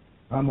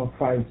 I'm going to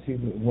fight you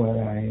with what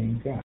I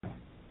ain't got.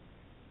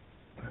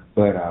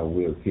 But I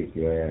will kick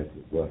your ass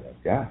with what I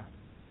got.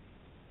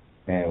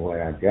 And what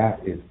I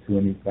got is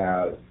 20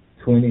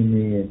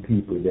 million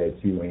people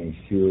that you ain't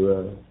sure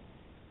of.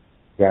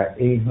 Got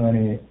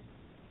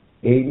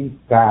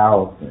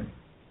 880,000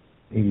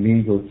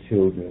 illegal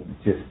children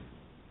just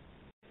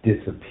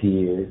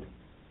disappeared.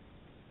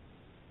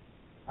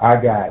 I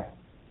got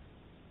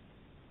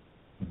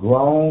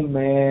grown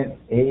man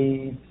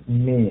age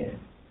men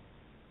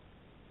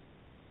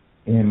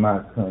in my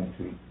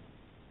country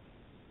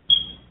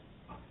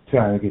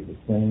trying to get the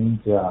same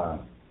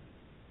job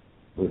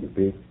with the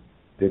big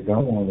that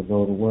don't want to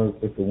go to work,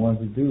 but the ones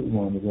who do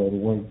want to go to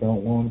work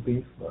don't want to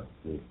be fucked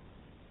with.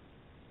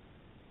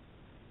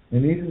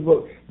 And this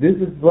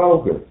is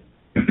vulgar.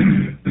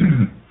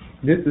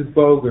 This is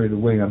vulgar the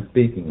way I'm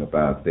speaking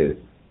about this.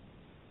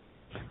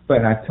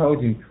 But I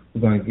told you we're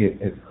going to get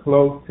as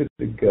close to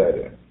the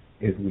gutter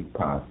as we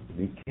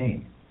possibly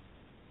can.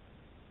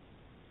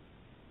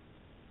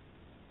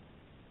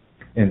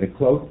 And the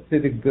closer to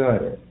the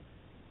gutter,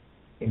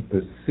 in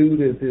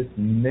pursuit of this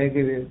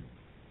negative,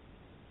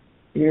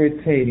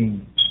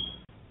 irritating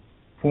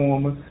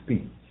form of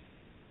speech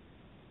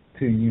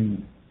to you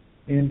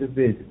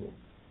individuals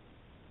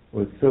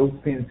who are so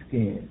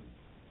thin-skinned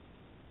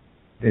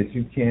that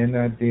you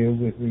cannot deal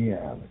with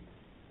reality.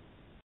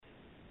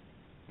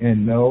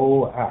 And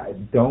no, I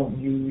don't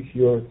use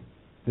your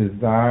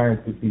desire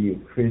to be a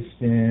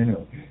Christian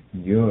or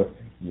your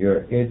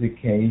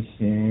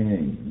education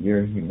and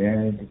your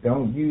humanity.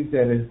 Don't use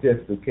that as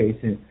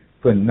justification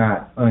for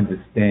not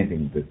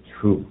understanding the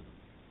truth.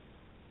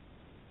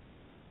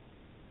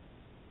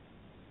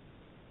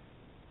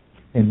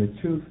 And the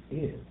truth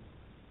is,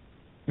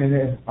 and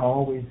has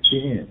always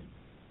been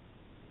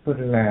for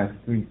the last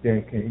 3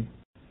 decades,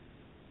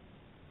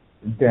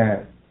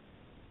 that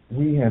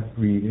we have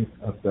breeded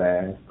a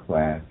bad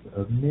class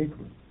of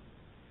Negroes.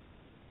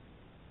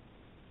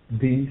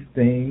 These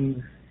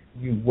things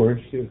you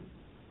worship,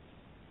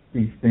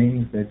 these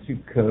things that you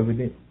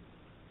coveted,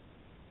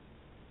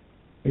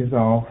 is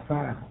all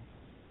foul.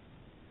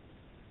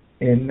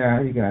 And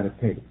now you got to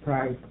pay the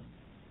price.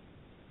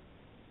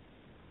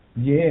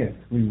 Yes,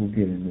 we will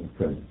get a new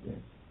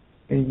president.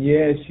 And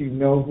yes, you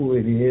know who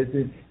it is.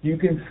 And you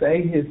can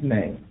say his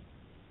name.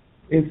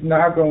 You're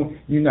not going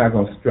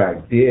to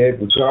strike dead,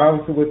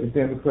 regardless of what the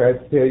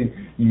Democrats tell you.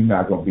 You're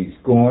not going to be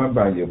scorned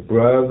by your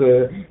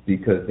brother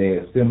because they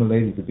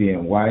assimilated to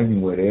being white,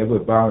 and whatever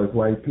bothers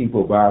white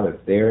people bothers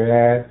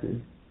their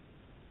asses.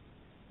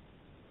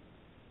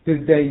 The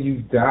day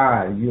you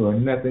die, you are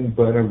nothing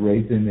but a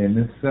raisin in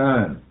the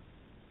sun.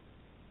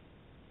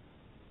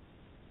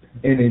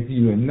 And if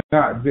you are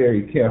not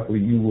very careful,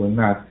 you will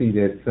not see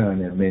that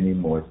sun in many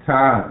more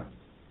times.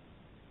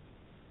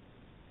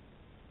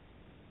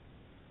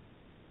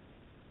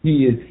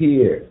 He is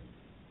here.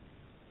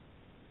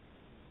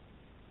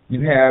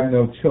 You have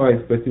no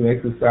choice but to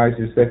exercise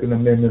your Second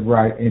Amendment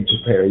right and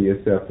prepare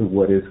yourself for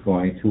what is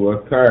going to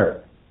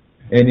occur.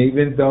 And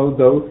even though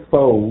those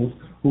foes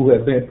who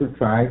have been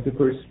trying to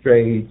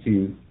persuade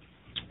you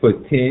for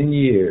 10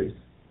 years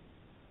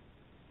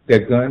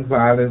that gun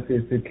violence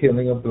is the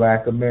killing of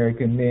black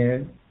American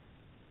men,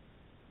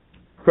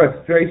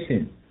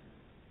 frustration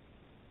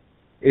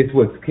is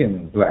what's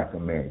killing black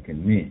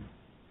American men.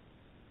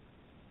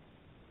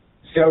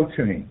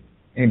 Sheltering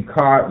and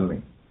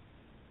coddling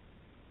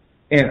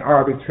and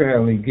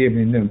arbitrarily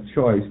giving them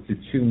choice to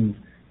choose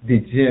the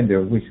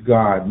gender which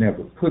God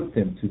never put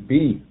them to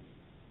be.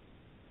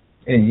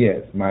 And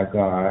yes, my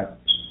God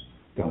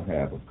don't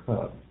have a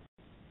cup.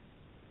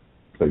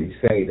 So you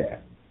say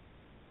that.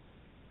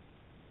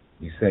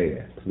 You say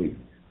that, please.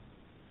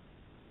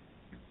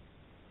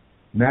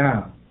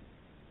 Now,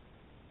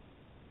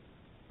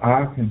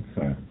 our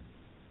concern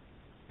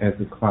as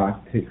the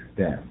clock ticks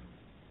down,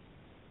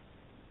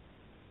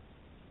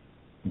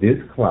 this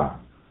clock,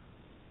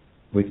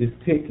 which is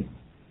ticking,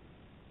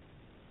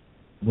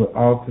 will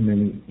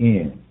ultimately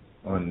end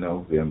on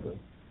November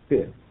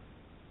 5th.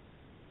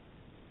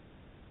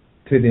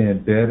 To the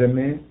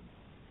embetterment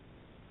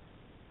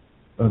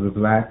of the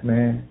black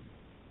man,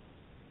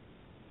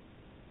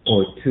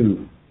 or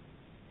to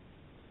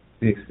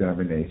the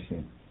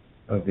extermination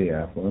of the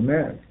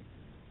Afro-American.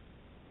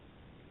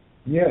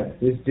 Yes,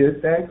 it's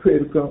just that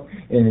critical,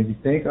 and if you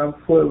think I'm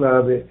full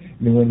of it,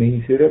 then when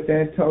he stood up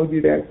there and told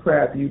you that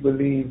crap, you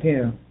believed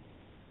him,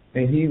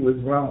 and he was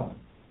wrong.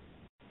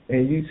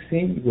 And you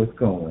see what's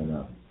going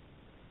on.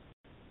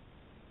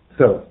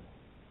 So,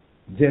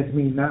 judge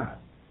me not.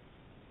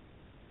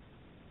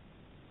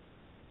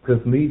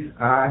 Because at least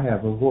I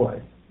have a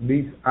voice. At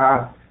least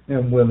I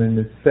am willing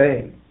to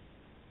say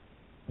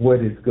what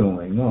is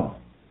going on.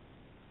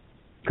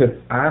 Because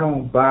I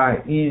don't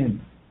buy in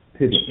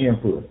to the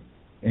emperor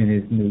and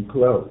his new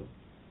clothes.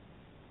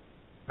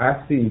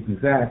 I see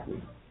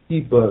exactly. He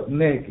buck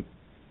naked.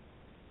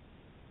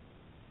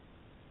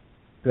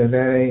 So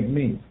that ain't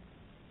me.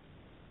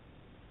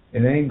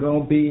 It ain't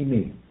gonna be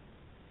me.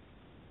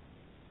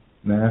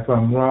 Now if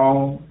I'm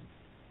wrong,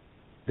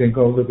 then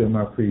go look at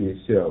my previous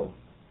show.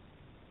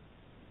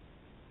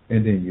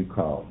 And then you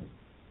call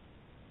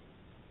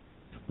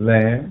me.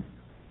 Lance?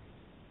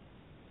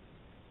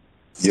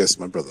 Yes,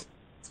 my brother.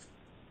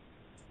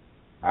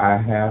 I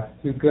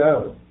have to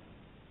go,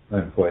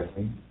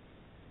 unfortunately.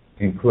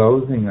 In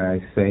closing, I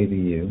say to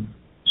you,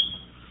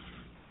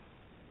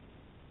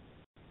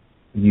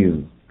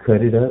 you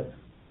cut it up,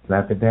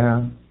 slap it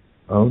down.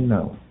 Oh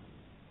no.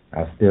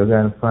 I still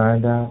got to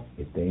find out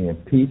if they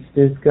impeach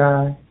this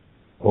guy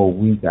or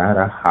we got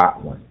a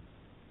hot one.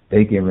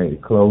 They getting ready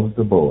to close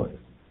the borders.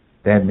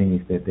 That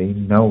means that they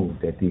know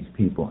that these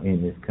people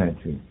in this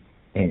country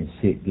and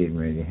shit getting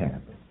ready to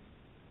happen.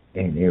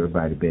 And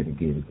everybody better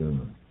get a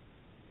gun.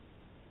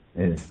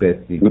 And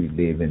especially if we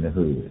live in the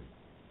hood.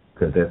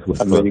 Because that's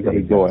what I know you got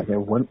to go. I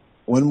have one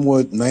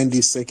more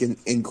 90-second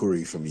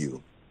inquiry from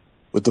you.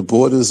 With the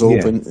borders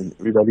open and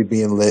everybody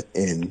being let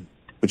in,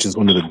 which is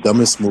one of the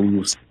dumbest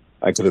moves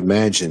I could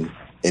imagine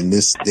in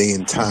this day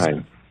and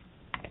time,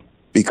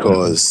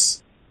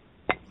 because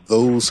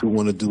those who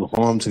want to do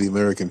harm to the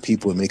American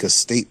people and make a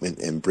statement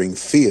and bring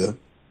fear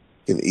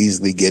can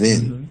easily get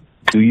in.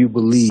 Do you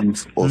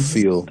believe or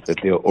feel that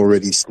there are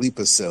already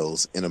sleeper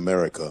cells in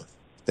America,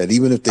 that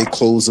even if they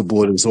close the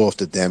borders off,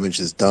 the damage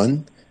is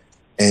done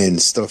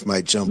and stuff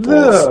might jump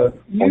off?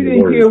 Look, you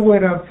didn't hear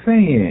what I'm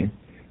saying.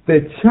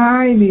 The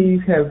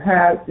Chinese have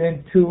hacked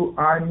into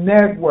our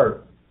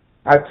network.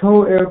 I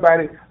told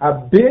everybody,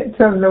 I've been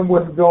telling them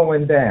what's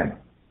going down.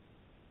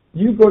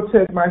 You go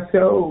check my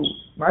shows.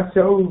 My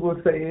shows will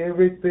say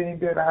everything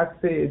that I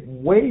said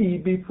way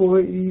before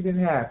it even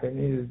happened.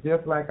 It is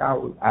just like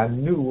I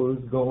knew it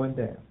was going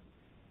down.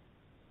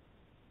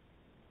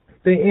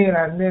 They in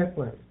our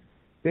network.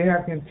 They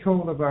have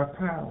control of our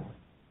power.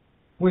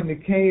 When the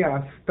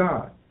chaos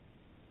starts,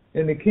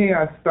 and the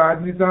chaos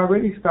starting is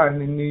already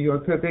starting in New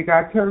York because they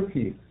got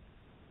curfews.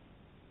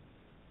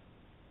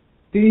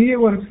 Do you hear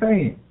what I'm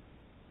saying?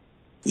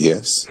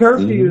 Yes.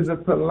 Curfew is a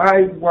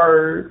polite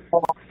word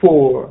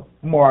for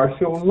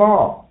martial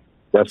law.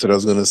 That's what I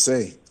was going to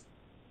say.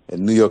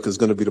 And New York is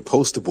going to be the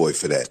poster boy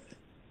for that.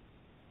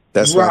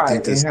 That's why I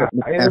think this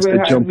has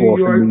to jump off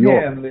in New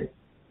York.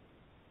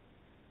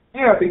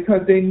 Yeah,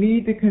 because they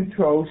need to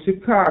control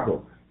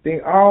Chicago.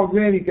 They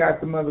already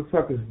got the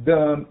motherfuckers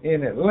dumb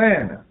in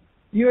Atlanta.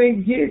 You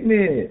ain't getting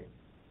it.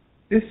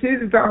 This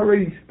shit is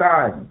already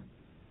starting.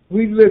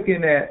 We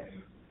looking at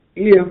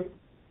if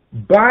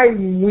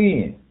Biden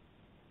wins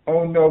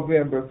on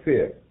November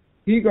 5th,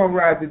 he gonna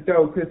ride the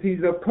dough because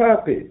he's a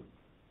puppet.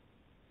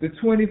 The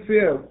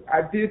 25th,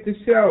 I did the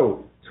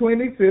show.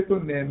 25th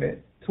Amendment,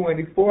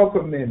 24th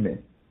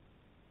Amendment.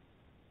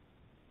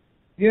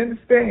 You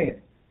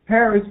understand?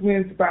 Harris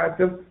wins by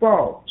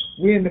default.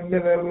 We're in the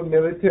middle of a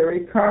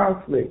military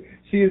conflict.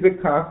 She is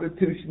a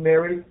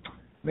constitutionary.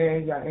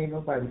 Man, y'all ain't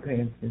nobody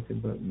paying attention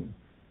but me.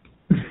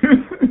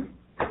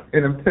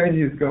 And I'm telling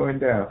you, it's going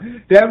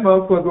down. That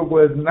motherfucker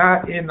was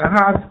not in the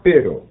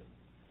hospital.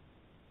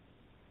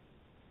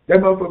 That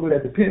motherfucker was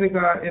at the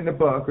Pentagon in the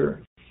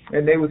bunker,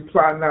 and they was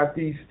plotting out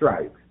these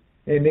strikes,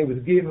 and they was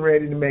getting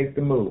ready to make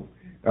the move.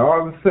 And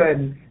all of a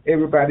sudden,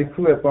 everybody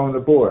flipped on the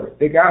border.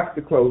 They got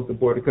to close the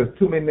border because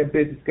too many of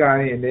them bitches got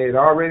in. They had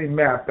already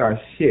mapped our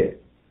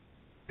shit.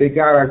 They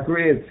got our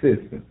grid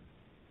system.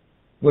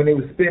 When they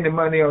was spending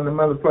money on the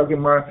motherfucking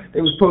market,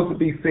 they was supposed to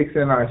be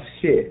fixing our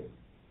shit.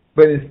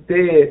 But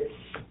instead,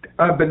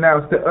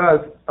 unbeknownst to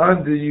us,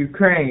 under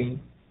Ukraine,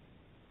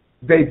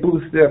 they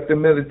boosted up the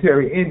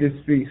military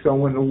industry, so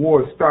when the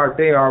war starts,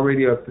 they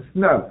already up to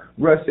snuff.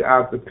 Russia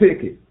out to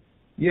pick it.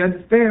 You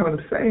understand what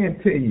I'm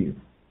saying to you?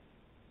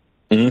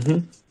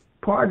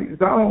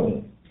 Party's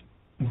on.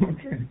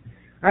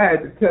 I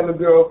had to tell a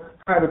girl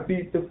how to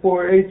beat the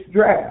 4-H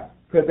draft,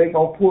 because they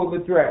going to pull the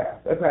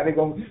draft. That's how they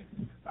going to...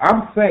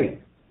 I'm safe.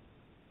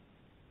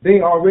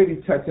 They already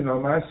touching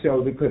on my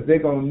shoulder because they're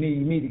going to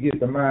need me to get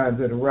the minds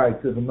of the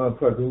rights of the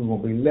motherfuckers who's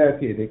going to be left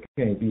here that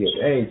can't be at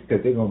age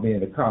because they're going to be in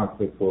the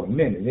conflict for a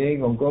minute. They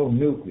ain't going to go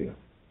nuclear.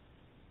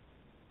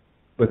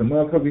 But the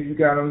motherfuckers you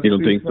got on the You don't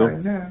streets think so?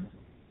 right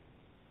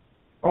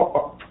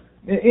now,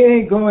 it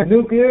ain't going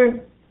nuclear.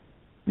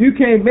 You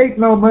can't make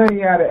no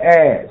money out of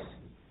ash.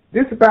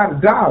 This about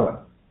 $1,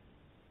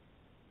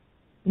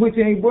 which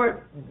ain't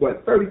what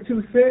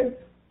 32 cents.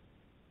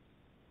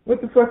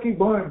 What the fuck you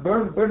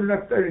burning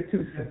up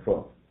 32 cents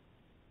for?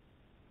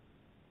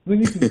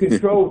 When you can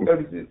control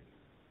 32.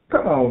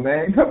 Come on,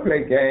 man, don't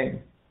play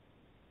games.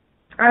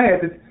 I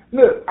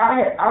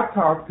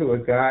talked to a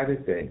guy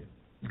today.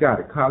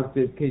 Got a college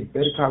education,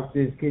 better college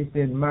education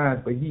than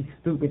mine, but he's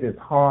stupid as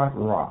hard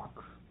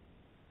rocks.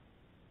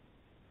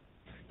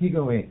 He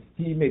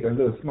make a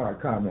little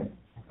smart comment.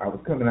 I was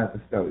coming out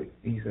the store.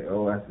 He said,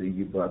 "Oh, I see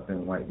you bought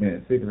them white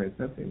man cigarettes."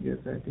 I said, "Yes,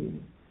 I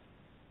did."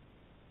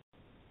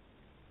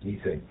 He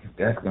said,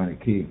 "That's gonna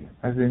kill you."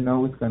 I said,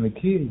 "No, it's gonna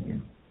kill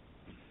you.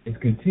 It's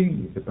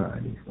continuing to buy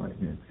these white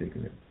man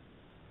cigarettes.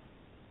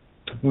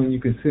 When you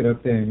can sit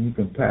up there and you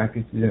can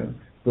package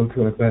them, go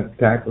to a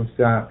tobacco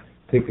shop,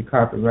 take the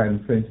copyright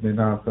infringement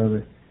off of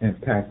it,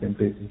 and pack them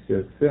bitches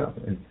yourself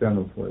and sell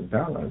them for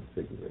 $1 a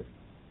cigarette."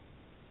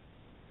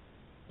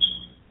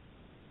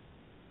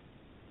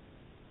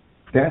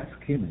 That's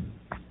killing.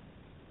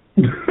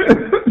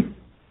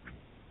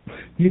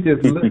 He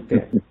just looked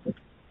at me.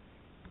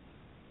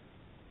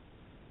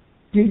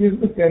 He just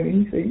looked at me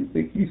and he said, "You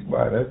think you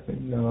smart?" I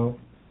said, "No."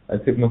 I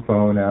took my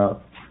phone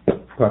out,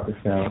 popped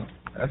it out.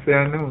 I said,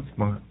 "I know I'm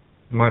smart.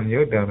 Smarter than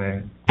your dumb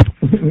ass."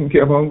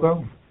 Kept on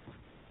going.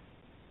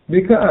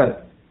 Because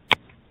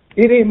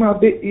it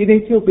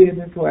ain't your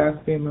business where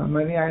I spend my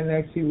money. I didn't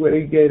ask you where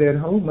you get that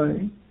whole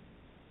money.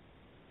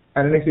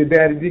 I didn't ask your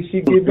daddy, did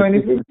she get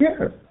money from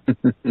her?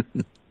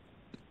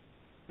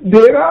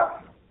 Did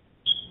I?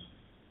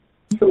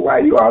 So why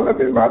you all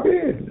up in my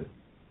business?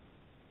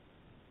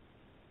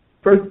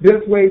 First,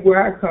 this way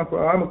where I come from,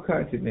 I'm a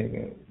country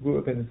nigga, grew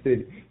up in the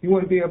city. You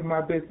want to be up in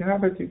my business? How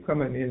about you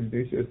come and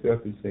introduce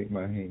yourself and shake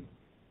my hand?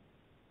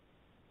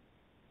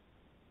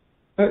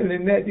 Other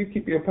than that, you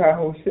keep your pie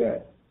hole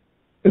shut.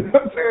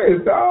 I'm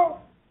serious, dog.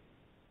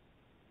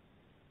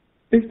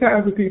 It's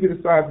time for people to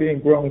start being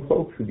grown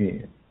folks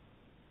again.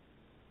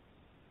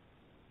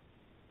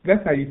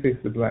 That's how you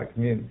fix the black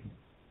community.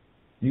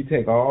 You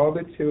take all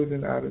the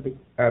children out of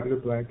the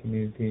black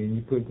community and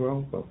you put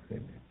grown folks in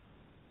there.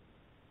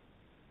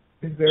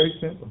 It's very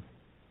simple.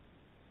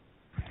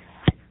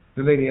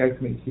 The lady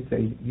asked me, she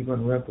said, "You going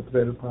to run for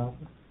political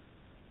office?"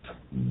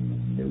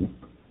 Nope.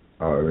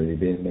 Already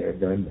been there,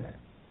 done that.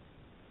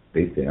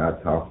 They say, "I'll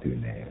talk to you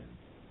now."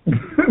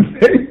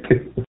 They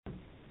do.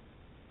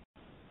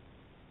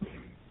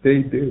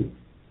 They do.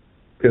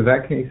 Because I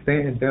can't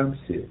stand dumb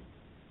shit.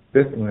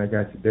 Especially when I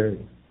got you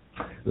dirty.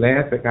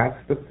 Lance, I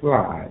got to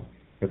fly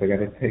because I got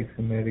to take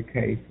some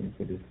medication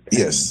for this pain.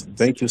 Yes.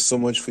 Thank you so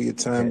much for your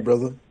time,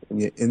 brother,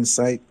 and your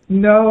insight.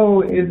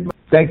 No,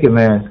 thank you,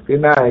 Lance.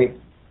 Good night.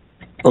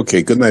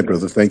 Okay, good night,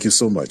 brother. Thank you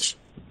so much.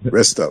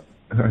 Rest up.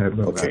 All right,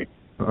 bye-bye. Okay.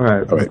 All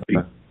right. All right.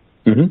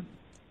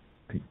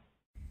 Mm-hmm.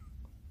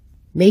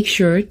 Make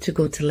sure to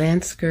go to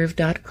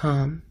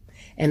LanceScurv.com,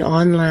 an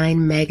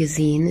online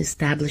magazine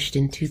established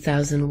in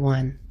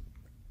 2001,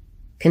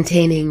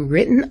 containing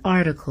written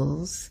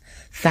articles,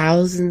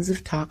 thousands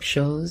of talk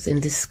shows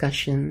and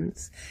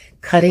discussions,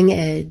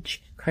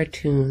 cutting-edge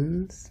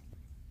cartoons,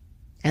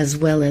 as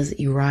well as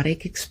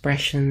erotic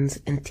expressions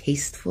and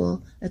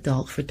tasteful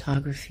adult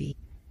photography.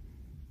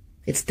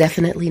 It's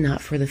definitely not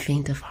for the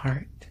faint of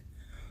heart.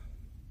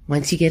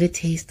 Once you get a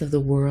taste of the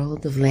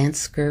world of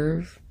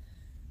LanceScurv,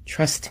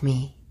 trust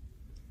me,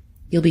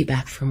 you'll be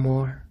back for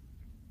more.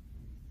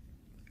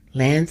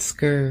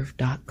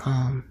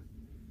 LanceScurv.com.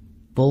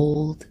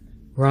 Bold,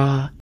 raw,